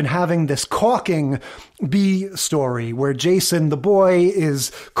we've been having this caulking bee story where Jason, the boy,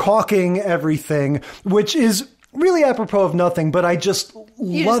 is caulking everything, which is really apropos of nothing, but I just love it.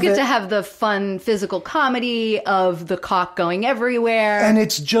 You just get to have the fun physical comedy of the cock going everywhere. And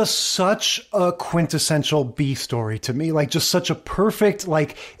it's just such a quintessential bee story to me. Like, just such a perfect,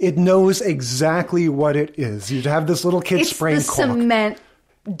 like, it knows exactly what it is. You have this little kid spraying caulk. It's the cement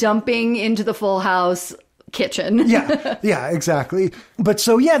dumping into the Full House kitchen. yeah, exactly. But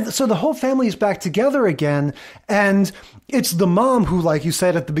so the whole family is back together again, and it's the mom who, like you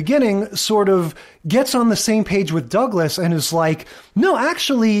said at the beginning, sort of gets on the same page with Douglas and is like, no,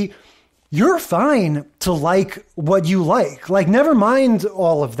 actually, you're fine to like what you like. Like, never mind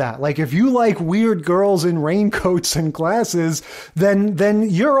all of that. Like, if you like weird girls in raincoats and glasses, then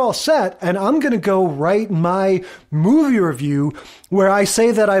you're all set. And I'm going to go write my movie review where I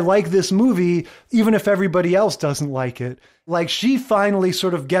say that I like this movie, even if everybody else doesn't like it. Like, she finally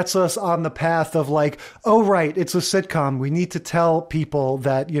sort of gets us on the path of like, oh, right, it's a sitcom. We need to tell people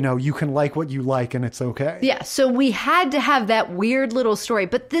that, you know, you can like what you like and it's okay. Yeah, so we had to have that weird little story.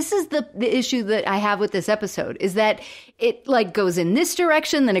 But this is the issue that I have with this episode, is that it like goes in this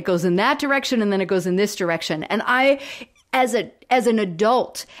direction, then it goes in that direction, and then it goes in this direction. And I, as an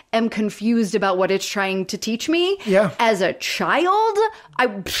adult, am confused about what it's trying to teach me. Yeah. As a child,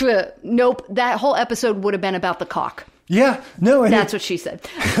 nope, that whole episode would have been about the cock. Yeah, no. That's what she said.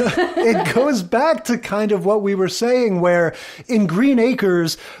 It goes back to kind of what we were saying, where in Green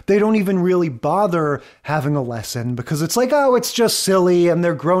Acres, they don't even really bother having a lesson because it's like, oh, it's just silly and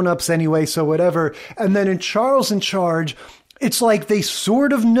they're grown-ups anyway, so whatever. And then in Charles in Charge, it's like they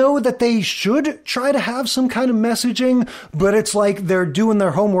sort of know that they should try to have some kind of messaging, but it's like they're doing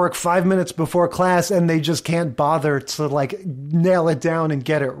their homework 5 minutes before class and they just can't bother to like nail it down and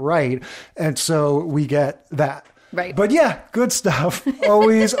get it right. And so we get that. Right. But yeah, good stuff.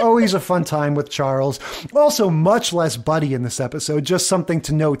 Always a fun time with Charles. Also, much less Buddy in this episode. Just something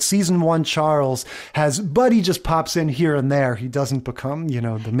to note. Season 1 Charles has Buddy just pops in here and there. He doesn't become, you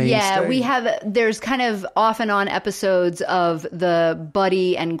know, the mainstay. Yeah, there's kind of off and on episodes of the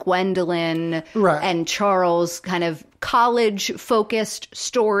Buddy and Gwendolyn and Charles kind of college-focused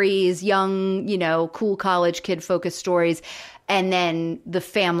stories, young, you know, cool college kid-focused stories. And then the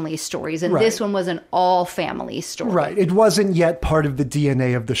family stories. And this one was an all-family story. Right. It wasn't yet part of the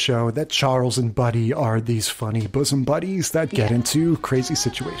DNA of the show that Charles and Buddy are these funny bosom buddies that get into crazy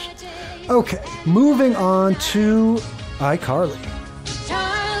situations. Okay, moving on to iCarly.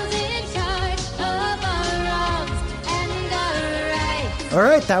 All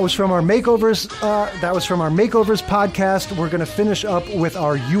right, that was from our Makeovers. Podcast. We're going to finish up with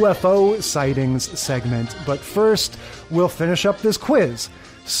our UFO sightings segment, but first we'll finish up this quiz.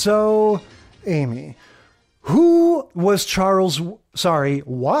 So, Amy, why was Charles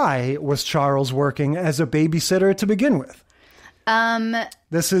working as a babysitter to begin with?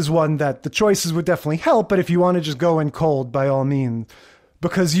 This is one that the choices would definitely help, but if you want to just go in cold, by all means,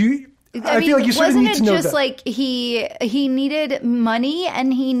 because I feel like you sort of need to know that. Wasn't it just like he needed money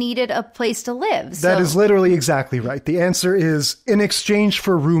and he needed a place to live? That is literally exactly right. The answer is in exchange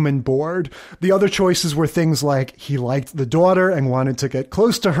for room and board. The other choices were things like he liked the daughter and wanted to get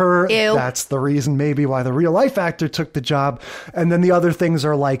close to her. Ew. That's the reason maybe why the real life actor took the job. And then the other things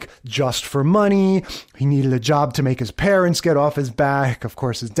are like just for money. He needed a job to make his parents get off his back. Of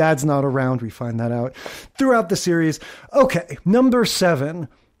course, his dad's not around. We find that out throughout the series. Okay, number 7.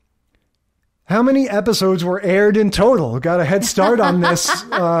 How many episodes were aired in total? Got a head start on this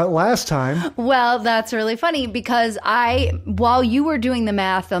last time. Well, that's really funny because while you were doing the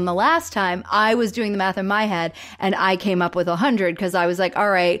math on the last time, I was doing the math in my head and I came up with 100 because I was like, all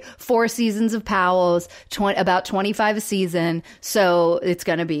right, 4 seasons of Powell's, about 25 a season. So it's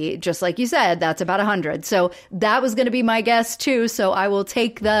going to be, just like you said, that's about 100. So that was going to be my guess too. So I will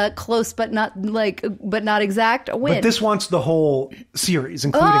take the close but not exact win. But this wants the whole series,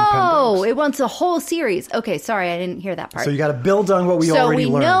 including Pembroke. Oh, it wants the whole series. Okay, sorry, I didn't hear that part. So you got to build on what we already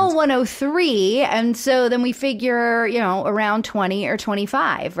learned. So we know 103, and so then we figure, around 20 or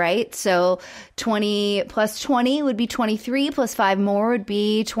 25, right? So 20 plus 20 would be 23, plus 5 more would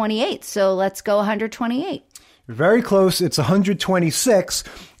be 28. So let's go 128. You're very close. It's 126.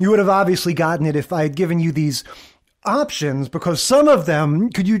 You would have obviously gotten it if I had given you these options, because some of them,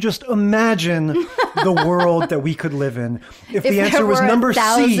 could you just imagine the world that we could live in if the answer was number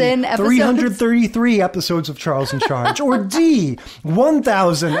C, 333 episodes of Charles in Charge, or D,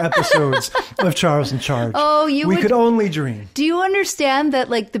 1,000 episodes of Charles in Charge? Oh, we could only dream. Do you understand that,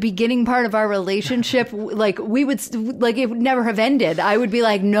 like, the beginning part of our relationship, like, we would, like, it would never have ended. I would be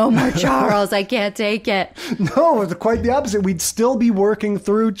like, no more Charles, I can't take it. No, it's quite the opposite. We'd still be working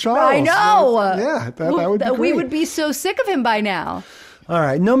through Charles. I know. Yeah, that would be great. We would be so sick of him by now. All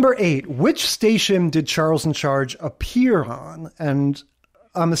right, number 8. Which station did Charles in Charge appear on? And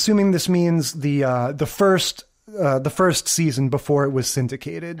I'm assuming this means the first season before it was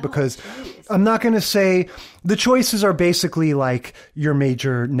syndicated, because I'm not going to say the choices are basically like your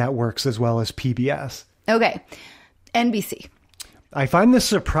major networks as well as PBS. Okay, NBC. I find this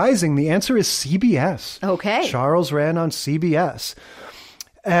surprising. The answer is CBS. Okay. Charles ran on CBS.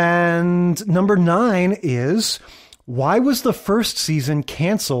 And number 9 is, why was the first season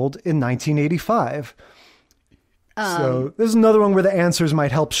canceled in 1985? So this is another one where the answers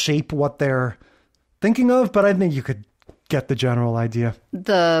might help shape what they're thinking of, but I think you could get the general idea.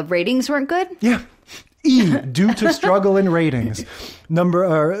 The ratings weren't good? Yeah. E, due to struggle in ratings.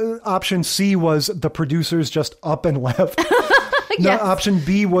 Option C was the producers just up and left. Yes. No, option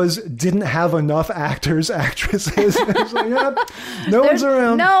B was didn't have enough actors, actresses. It's like, yep, one's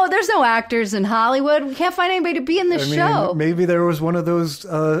around. No, there's no actors in Hollywood. We can't find anybody to be in this show. Maybe there was one of those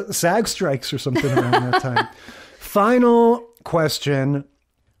SAG strikes or something around that time. Final question.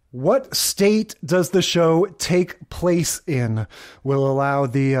 What state does the show take place in? We'll allow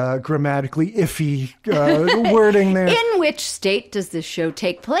the grammatically iffy wording there. In which state does this show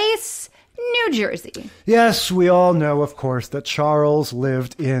take place? New Jersey. Yes, we all know, of course, that Charles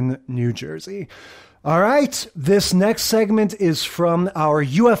lived in New Jersey. All right, this next segment is from our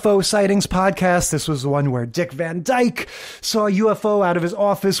UFO Sightings podcast. This was the one where Dick Van Dyke saw a UFO out of his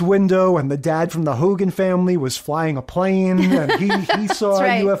office window, and the dad from the Hogan family was flying a plane, and he saw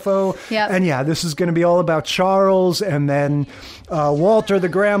a UFO. Yep. And yeah, this is going to be all about Charles, and then Walter, the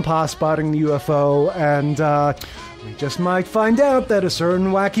grandpa, spotting the UFO, and we just might find out that a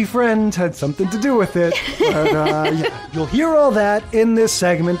certain wacky friend had something to do with it. But yeah, you'll hear all that in this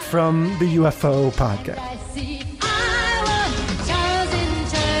segment from the UFO podcast.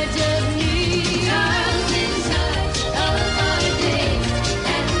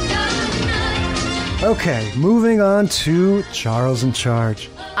 Okay, moving on to Charles in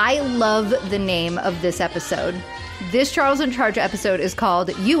Charge. I love the name of this episode. This Charles in Charge episode is called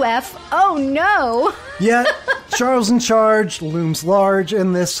UF Oh No. Yeah, Charles in Charge looms large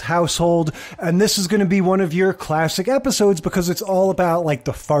in this household, and this is going to be one of your classic episodes because it's all about like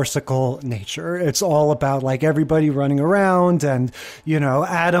the farcical nature. It's all about like everybody running around, and you know,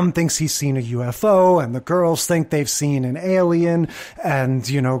 Adam thinks he's seen a UFO, and the girls think they've seen an alien, and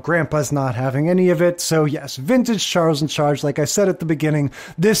you know, Grandpa's not having any of it. So yes, vintage Charles in Charge. Like I said at the beginning,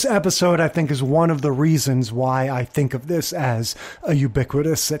 this episode I think is one of the reasons why I think of this as a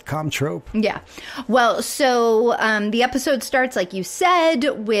ubiquitous sitcom trope. Yeah. Well, so the episode starts, like you said,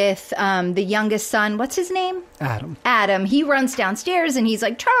 with the youngest son. What's his name? Adam. He runs downstairs and he's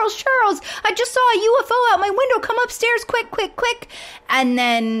like, Charles, I just saw a UFO out my window. Come upstairs, quick. And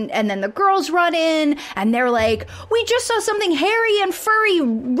then the girls run in and they're like, we just saw something hairy and furry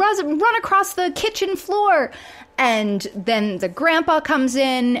run across the kitchen floor. And then the grandpa comes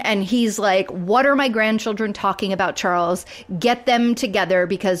in and he's like, what are my grandchildren talking about, Charles? Get them together,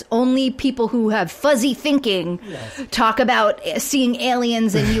 because only people who have fuzzy thinking talk about seeing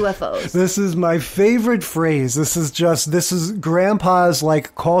aliens and UFOs. This is my favorite phrase. This is Grandpa's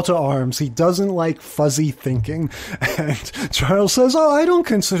like call to arms. He doesn't like fuzzy thinking. And Charles says, I don't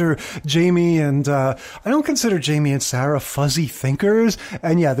consider Jamie and Sarah fuzzy thinkers.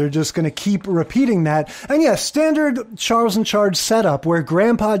 And yeah, they're just going to keep repeating that. And yeah, standard Charles in Charge setup where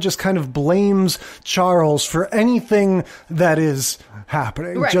Grandpa just kind of blames Charles for anything that is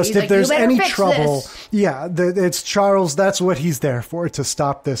happening. Right. Just He's if like, there's any trouble. This. Yeah, it's Charles. That's what he's there for, to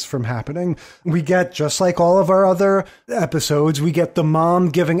stop this from happening. We get, just like all of our other episodes, we get the mom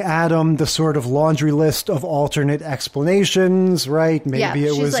giving Adam the sort of laundry list of alternate explanations, right? Maybe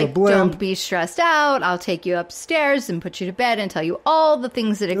it was like, a blimp. Don't be stressed out. I'll take you upstairs and put you to bed and tell you all the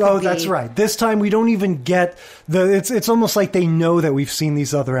things that it could be. Oh, that's right. This time we don't even get it's almost like they know that we've seen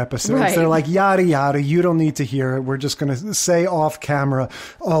these other episodes. Right. They're like, yada, yada, you don't need to hear it. We're just going to say off camera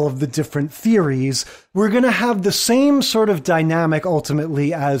all of the different theories. we're going to have the same sort of dynamic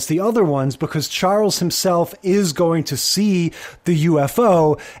ultimately as the other ones, because Charles himself is going to see the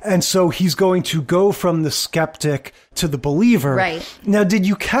UFO, and so he's going to go from the skeptic to the believer. Right. Now, did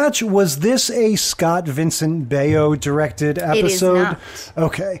you catch, was this a Scott Vincent Baio directed episode? It is not.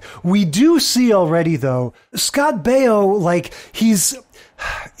 Okay. We do see already, though, Scott Baio, like, he's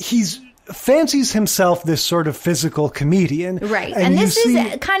fancies himself this sort of physical comedian. Right. And this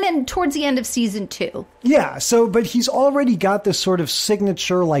is kind of towards the end of season 2. Yeah. So, but he's already got this sort of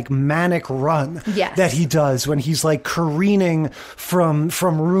signature, like, manic run Yes. that he does when he's like careening from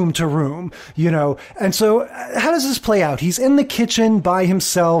room to room, you know? And so how does this play out? He's in the kitchen by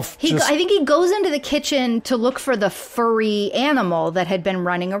himself. I think he goes into the kitchen to look for the furry animal that had been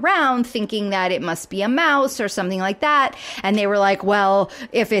running around, thinking that it must be a mouse or something like that. And they were like, well,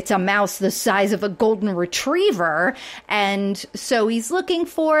 if it's a mouse the size of a golden retriever. And so he's looking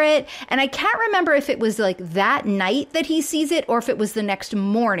for it. And I can't remember if it was like that night that he sees it or if it was the next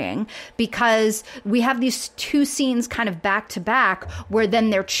morning, because we have these 2 scenes kind of back to back where then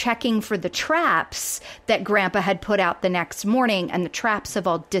they're checking for the traps that Grandpa had put out the next morning, and the traps have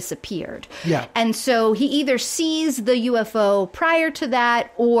all disappeared. Yeah. And so he either sees the UFO prior to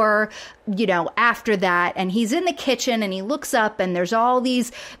that or, you know, after that, and he's in the kitchen and he looks up and there's all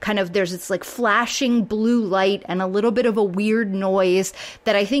these there's this like flashing blue light and a little bit of a weird noise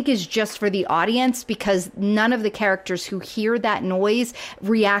that I think is just for the audience, because none of the characters who hear that noise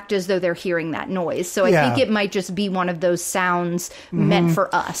react as though they're hearing that noise. So I think it might just be one of those sounds meant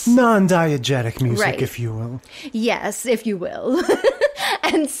for us. Non-diegetic music, Right. if you will. Yes, if you will.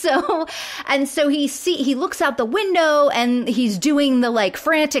 And so he looks out the window and he's doing the like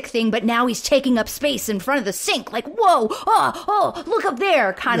frantic thing, but now he's taking up space in front of the sink, like, whoa, oh, look up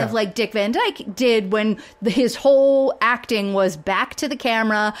there, kind of like Dick Van Dyke did when his whole acting was back to the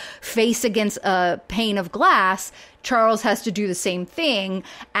camera, face against a pane of glass. Charles has to do the same thing,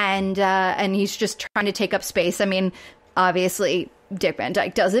 and he's just trying to take up space. I mean, obviously Dick Van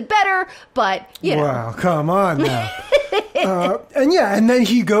Dyke does it better, but you know. Wow, come on now. And then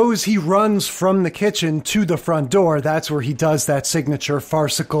he runs from the kitchen to the front door. That's where he does that signature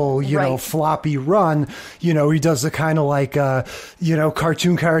farcical, you know, floppy run. You know, he does the kind of like,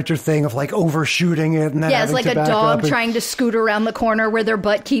 cartoon character thing of like overshooting it. And then it's like a dog trying to scoot around the corner where their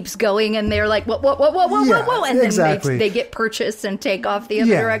butt keeps going and they're like, whoa. And then they get purchased and take off the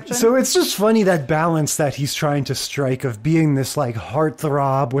other direction. So it's just funny, that balance that he's trying to strike of being this like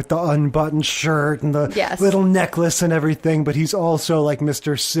heartthrob with the unbuttoned shirt and the little necklace and everything, but he's also like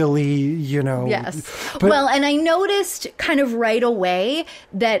Mr. Silly, you know. Yes. Well, and I noticed kind of right away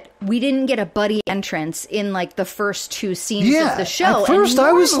that we didn't get a Buddy entrance in like the first 2 scenes of the show. At first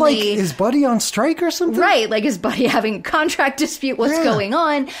I was like, is Buddy on strike or something? Right, like is Buddy having a contract dispute? What's going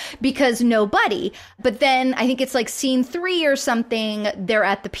on? Because no Buddy. But then I think it's like scene 3 or something, they're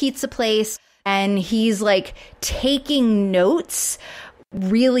at the pizza place and he's like taking notes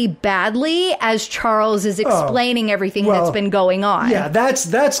really badly as Charles is explaining everything that's been going on. Yeah,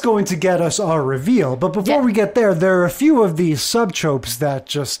 that's going to get us our reveal. But before we get there are a few of these sub-tropes that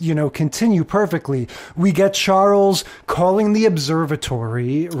just, you know, continue perfectly. We get Charles calling the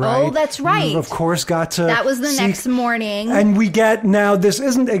observatory, right? Oh, that's right. You've, of course, got to... That was the next morning. And we get... Now, this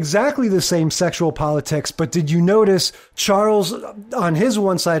isn't exactly the same sexual politics, but did you notice Charles, on his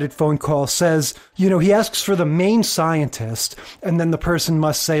one-sided phone call, says, you know, he asks for the main scientist, and then the person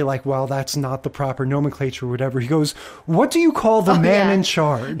must say, like, well, that's not the proper nomenclature or whatever. He goes, what do you call the man in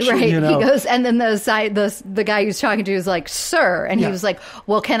charge? Right. You know? He goes, and then the guy who's talking to is like, sir. And he was like,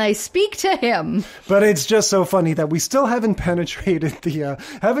 well, can I speak to him? But it's just so funny that we still haven't penetrated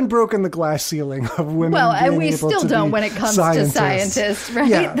haven't broken the glass ceiling of women. Well, and we able still to don't be when it comes scientists. to scientists, right?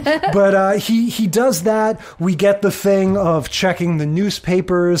 Yeah. But he does that. We get the thing of checking the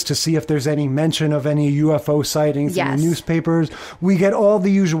newspapers to see if there's any mention of any UFO sightings in the newspapers. We get all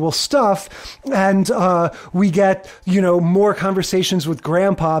the usual stuff, and we get, you know, more conversations with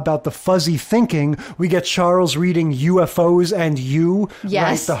Grandpa about the fuzzy thinking. We get Charles reading UFOs and You,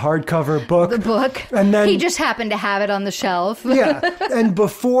 right? The hardcover book. The book. And then he just happened to have it on the shelf. And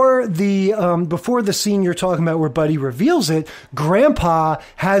before the scene you're talking about where Buddy reveals it, Grandpa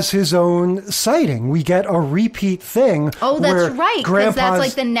has his own sighting. We get a repeat thing. Oh, that's right, because that's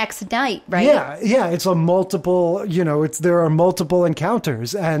like the next night, right? Yeah, it's a multiple, you know, there are multiple encounters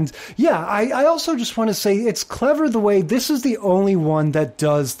encounters. And yeah, I also just want to say it's clever the way this is the only one that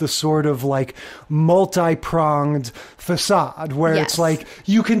does the sort of like multi-pronged facade where it's like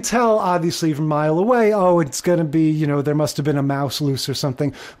you can tell obviously from a mile away, oh, it's going to be, there must have been a mouse loose or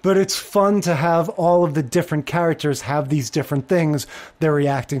something. But it's fun to have all of the different characters have these different things they're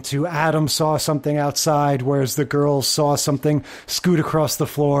reacting to. Adam saw something outside, whereas the girls saw something scoot across the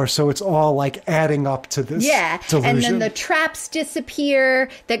floor. So it's all like adding up to this delusion. And then the traps disappear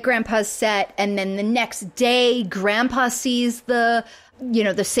that Grandpa's set, and then the next day Grandpa sees the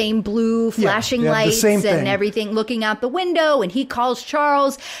same blue flashing lights and everything looking out the window, and he calls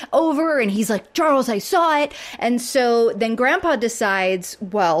Charles over and he's like, Charles, I saw it. And so then Grandpa decides,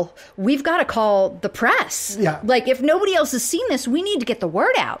 well, we've got to call the press. Yeah. Like, if nobody else has seen this, we need to get the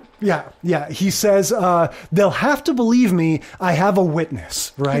word out. Yeah. He says, they'll have to believe me. I have a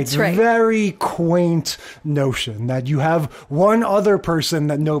witness, right? That's right. Very quaint notion that you have one other person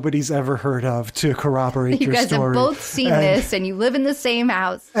that nobody's ever heard of to corroborate your story. You guys have both seen this and you live in the same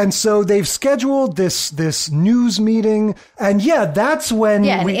house. And so they've scheduled this news meeting. And that's when...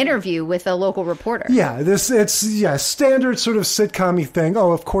 an interview with a local reporter. It's standard sort of sitcom-y thing.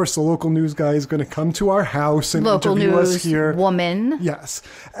 Oh, of course, the local news guy is going to come to our house and local interview news us here. Woman. Yes.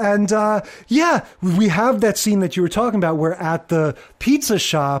 And we have that scene that you were talking about where at the pizza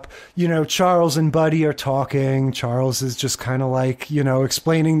shop, Charles and Buddy are talking. Charles is just kind of like,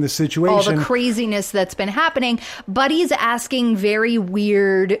 explaining the situation. All the craziness that's been happening. Buddy's asking very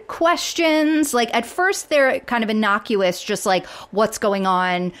weird questions. Like, at first they're kind of innocuous, just like, what's going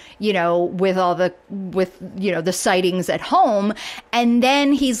on, with all the sightings at home. And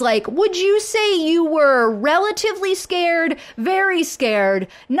then he's like, would you say you were relatively scared, very scared,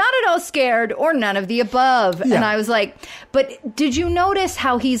 not at all scared, or none of the above? And I was like, but did you notice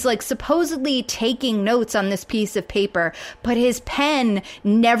how he's like supposedly taking notes on this piece of paper, but his pen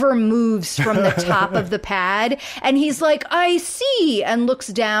never moves from the top of the pad? And he's like, I see, and looks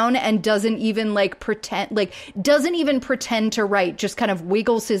down and doesn't even pretend to write, just kind of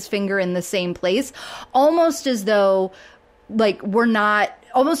wiggles his finger in the same place, almost as though the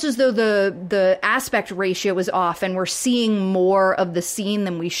aspect ratio is off and we're seeing more of the scene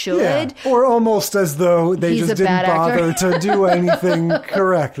than we should. Yeah. Or almost as though they just didn't bother to do anything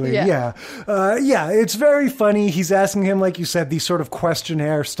correctly. Yeah, it's very funny. He's asking him, like you said, these sort of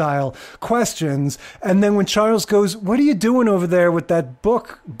questionnaire style questions. And then when Charles goes, what are you doing over there with that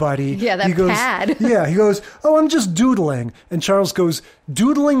book, Buddy? Yeah, that pad. He goes, oh, I'm just doodling. And Charles goes,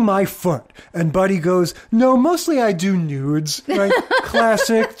 doodling my foot. And Buddy goes, no, mostly I do nudes. Right?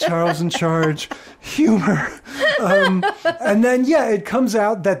 Classic Charles in Charge humor. And then, it comes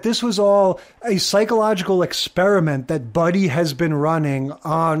out that this was all a psychological experiment that Buddy has been running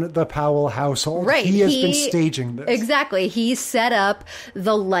on the Powell household. Right. He has been staging this. Exactly. He set up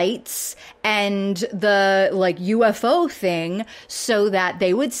the lights and the UFO thing so that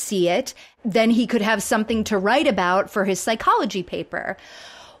they would see it. Then he could have something to write about for his psychology paper.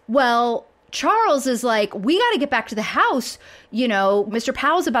 Well, Charles is like, we got to get back to the house. Mr.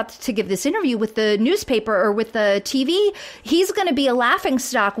 Powell's about to give this interview with the newspaper or with the TV. He's going to be a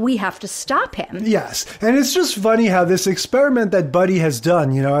laughingstock. We have to stop him. Yes. And it's just funny how this experiment that Buddy has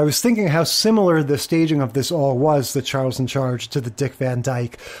done, I was thinking how similar the staging of this all was, the Charles in Charge, to the Dick Van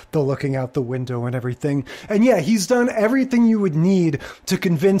Dyke, the looking out the window and everything. And he's done everything you would need to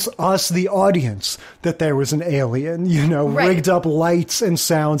convince us, the audience, that there was an alien, rigged up lights and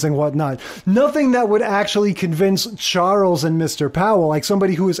sounds and whatnot. Nothing that would actually convince Charles and Mr. Powell, like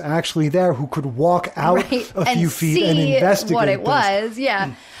somebody who was actually there, who could walk out a few feet and investigate what it was.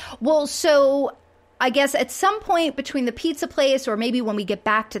 Yeah. Well, so I guess at some point between the pizza place or maybe when we get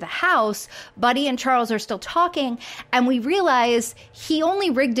back to the house, Buddy and Charles are still talking, and we realize he only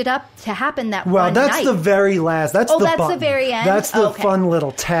rigged it up to happen that one night. Well, that's the very last. That's the button. The very end? That's the fun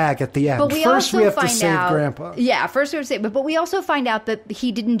little tag at the end. But first we have to save Grandpa. Yeah, first we have to save, but we also find out that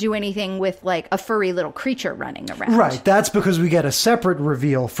he didn't do anything with a furry little creature running around. Right, that's because we get a separate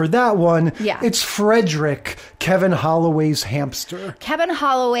reveal. For that one, it's Frederick, Kevin Holloway's hamster. Kevin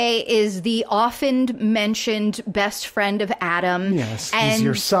Holloway is the often mentioned best friend of Adam. Yes, he's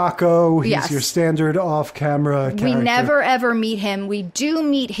your Sacco. He's your standard off-camera character. We never, ever meet him. We do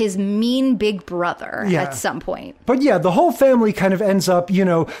meet his mean big brother at some point. But the whole family kind of ends up,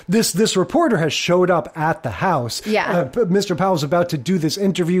 this reporter has showed up at the house. Yeah. Mr. Powell's about to do this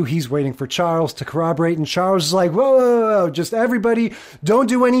interview. He's waiting for Charles to corroborate, and Charles is like, whoa, just everybody, don't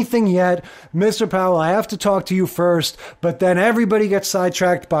do anything yet. Mr. Powell, I have to talk to you first. But then everybody gets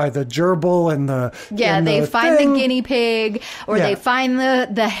sidetracked by the gerbil and the Yeah, they find the guinea pig, or Yeah. they find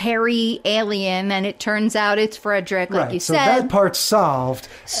the hairy alien, and it turns out it's Frederick, like you so said. that part's solved.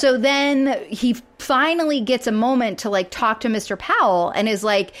 So then he finally gets a moment to like talk to Mr. Powell and is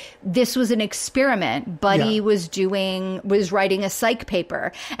like, this was an experiment. Buddy was writing a psych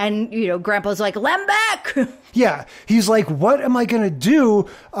paper. And, you know, Grandpa's like, Lem back. Yeah, he's like, what am I going to do?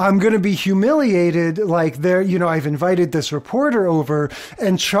 I'm going to be humiliated. Like, I've invited this reporter over,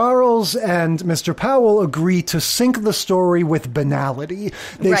 and Charles and Mr. Powell agree to sink the story with banality.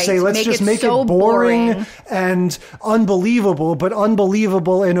 They say, let's just make it boring and unbelievable, but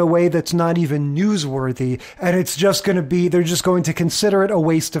unbelievable in a way that's not even newsworthy. And it's just going to be, they're just going to consider it a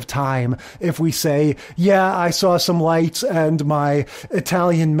waste of time if we say, yeah, I saw some lights and my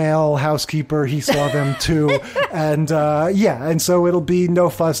Italian male housekeeper, he saw them too. And so it'll be no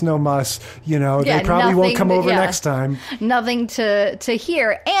fuss, no muss. They probably won't come over next time. Nothing to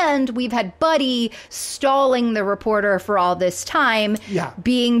hear. And we've had Buddy stalling the reporter for all this time,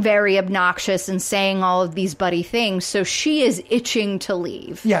 being very obnoxious and saying all of these Buddy things. So she is itching to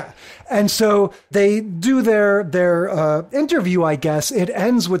leave. Yeah. And so they do their interview, I guess. It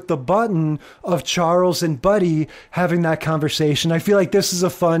ends with the button of Charles and Buddy having that conversation. I feel like this is a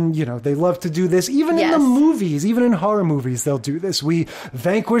fun, they love to do this. Even in the movies, even in horror movies, they'll do this. We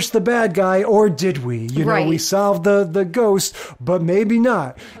vanquished the bad guy, or did we? We solved the ghost, but maybe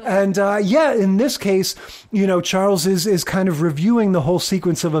not. And in this case, Charles is kind of reviewing the whole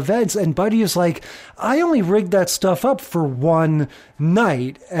sequence of events, and Buddy is like, I only rigged that stuff up for one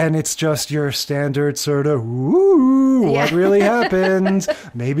night, and it's just your standard sort of, what really happened?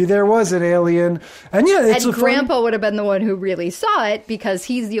 Maybe there was an alien. And it's and Grandpa would have been the one who really saw it, because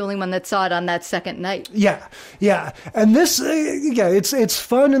he's the only one that saw it on that second night. Yeah. And this, it's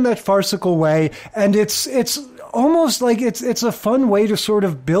fun in that farcical way, and it's almost like it's a fun way to sort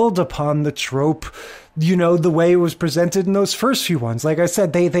of build upon the trope, the way it was presented in those first few ones. Like I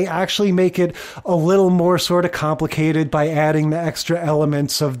said, they actually make it a little more sort of complicated by adding the extra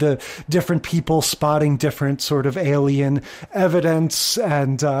elements of the different people spotting different sort of alien evidence.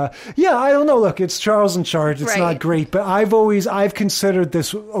 And I don't know. Look, it's Charles in Charge. It's not great, but I've considered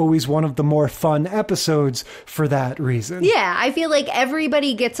this always one of the more fun episodes for that reason. Yeah, I feel like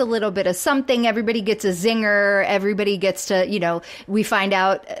everybody gets a little bit of something. Everybody gets a zinger. Everybody gets to, we find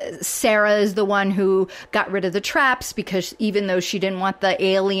out Sarah is the one who got rid of the traps, because even though she didn't want the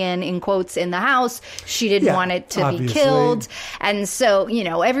alien, in quotes, in the house, she didn't want it to be killed. And so,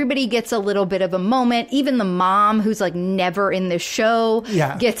 everybody gets a little bit of a moment. Even the mom, who's like never in the show,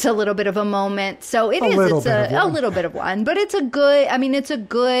 gets a little bit of a moment. So it's a little bit of one, but it's a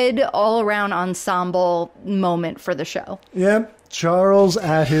good all around ensemble moment for the show. Yep. Charles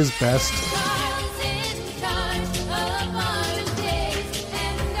at his best.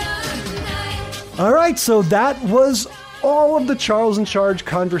 All right, so that was all of the Charles in Charge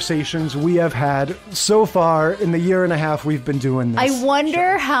conversations we have had so far in the year and a half we've been doing this. I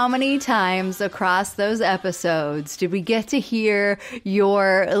wonder how many times across those episodes did we get to hear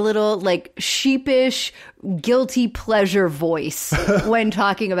your little, like, sheepish, guilty pleasure voice when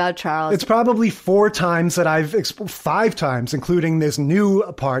talking about Charles. It's probably 4 times that 5 times, including this new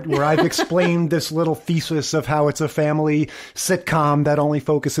part where I've explained this little thesis of how it's a family sitcom that only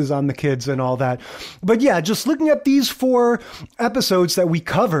focuses on the kids and all that. But yeah, just looking at these 4 episodes that we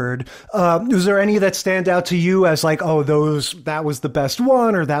covered, was there any that stand out to you as like, that was the best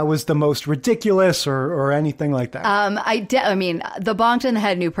one, or that was the most ridiculous, or anything like that? I mean, the Bonked and the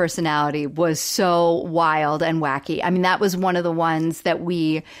Head New Personality was so wild and wacky. I mean, that was one of the ones that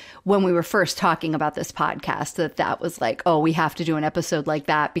when we were first talking about this podcast, that was like, we have to do an episode like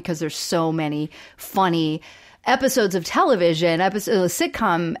that, because there's so many funny episodes of television,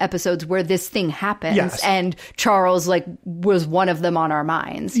 sitcom episodes where this thing happens. Yes. And Charles was one of them on our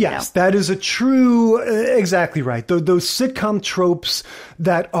minds. Yes, that is a true, exactly right. Those sitcom tropes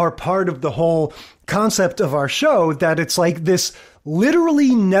that are part of the whole concept of our show, that it's like this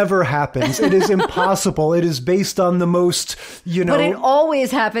literally never happens. It is impossible. It is based on the most, But it always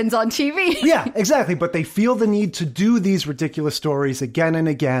happens on TV. Yeah, exactly. But they feel the need to do these ridiculous stories again and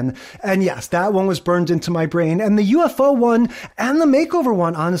again. And yes, that one was burned into my brain. And the UFO one and the Makeover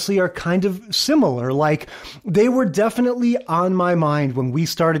one, honestly, are kind of similar. Like, they were definitely on my mind when we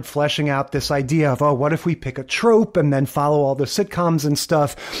started fleshing out this idea of, what if we pick a trope and then follow all the sitcoms and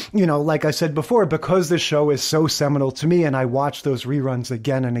stuff? Like I said before, because this show is so seminal to me and I watch those reruns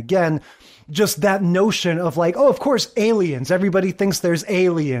again and again, just that notion of like, oh, of course, aliens. Everybody thinks there's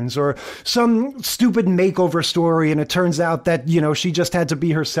aliens, or some stupid makeover story, and it turns out that, you know, she just had to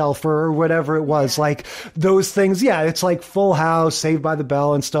be herself or whatever it was. Like those things, yeah, it's like Full House, Saved by the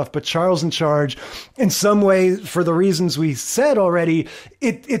Bell and stuff. But Charles in Charge, in some way, for the reasons we said already,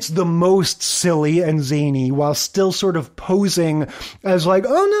 it's the most silly and zany while still sort of posing as like,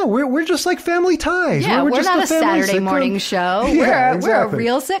 oh no, we're just like Family Ties. Yeah, we're just not a Saturday sitcom. morning show. Yeah, we're a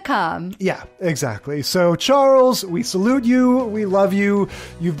real sitcom. Yeah, exactly. So Charles, we salute you. We love you.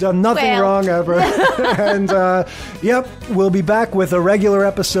 You've done nothing wrong ever. And yep, we'll be back with a regular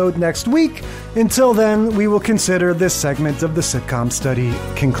episode next week. Until then, we will consider this segment of the sitcom study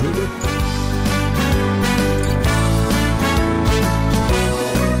concluded.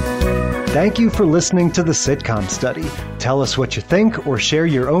 Thank you for listening to the Sitcom Study. Tell us what you think or share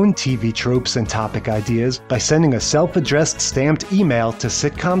your own TV tropes and topic ideas by sending a self-addressed stamped email to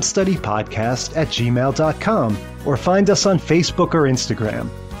sitcomstudypodcast@gmail.com or find us on Facebook or Instagram.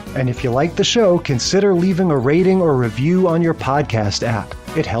 And if you like the show, consider leaving a rating or review on your podcast app.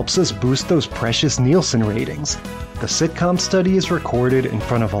 It helps us boost those precious Nielsen ratings. The Sitcom Study is recorded in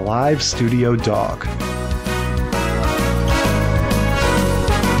front of a live studio dog.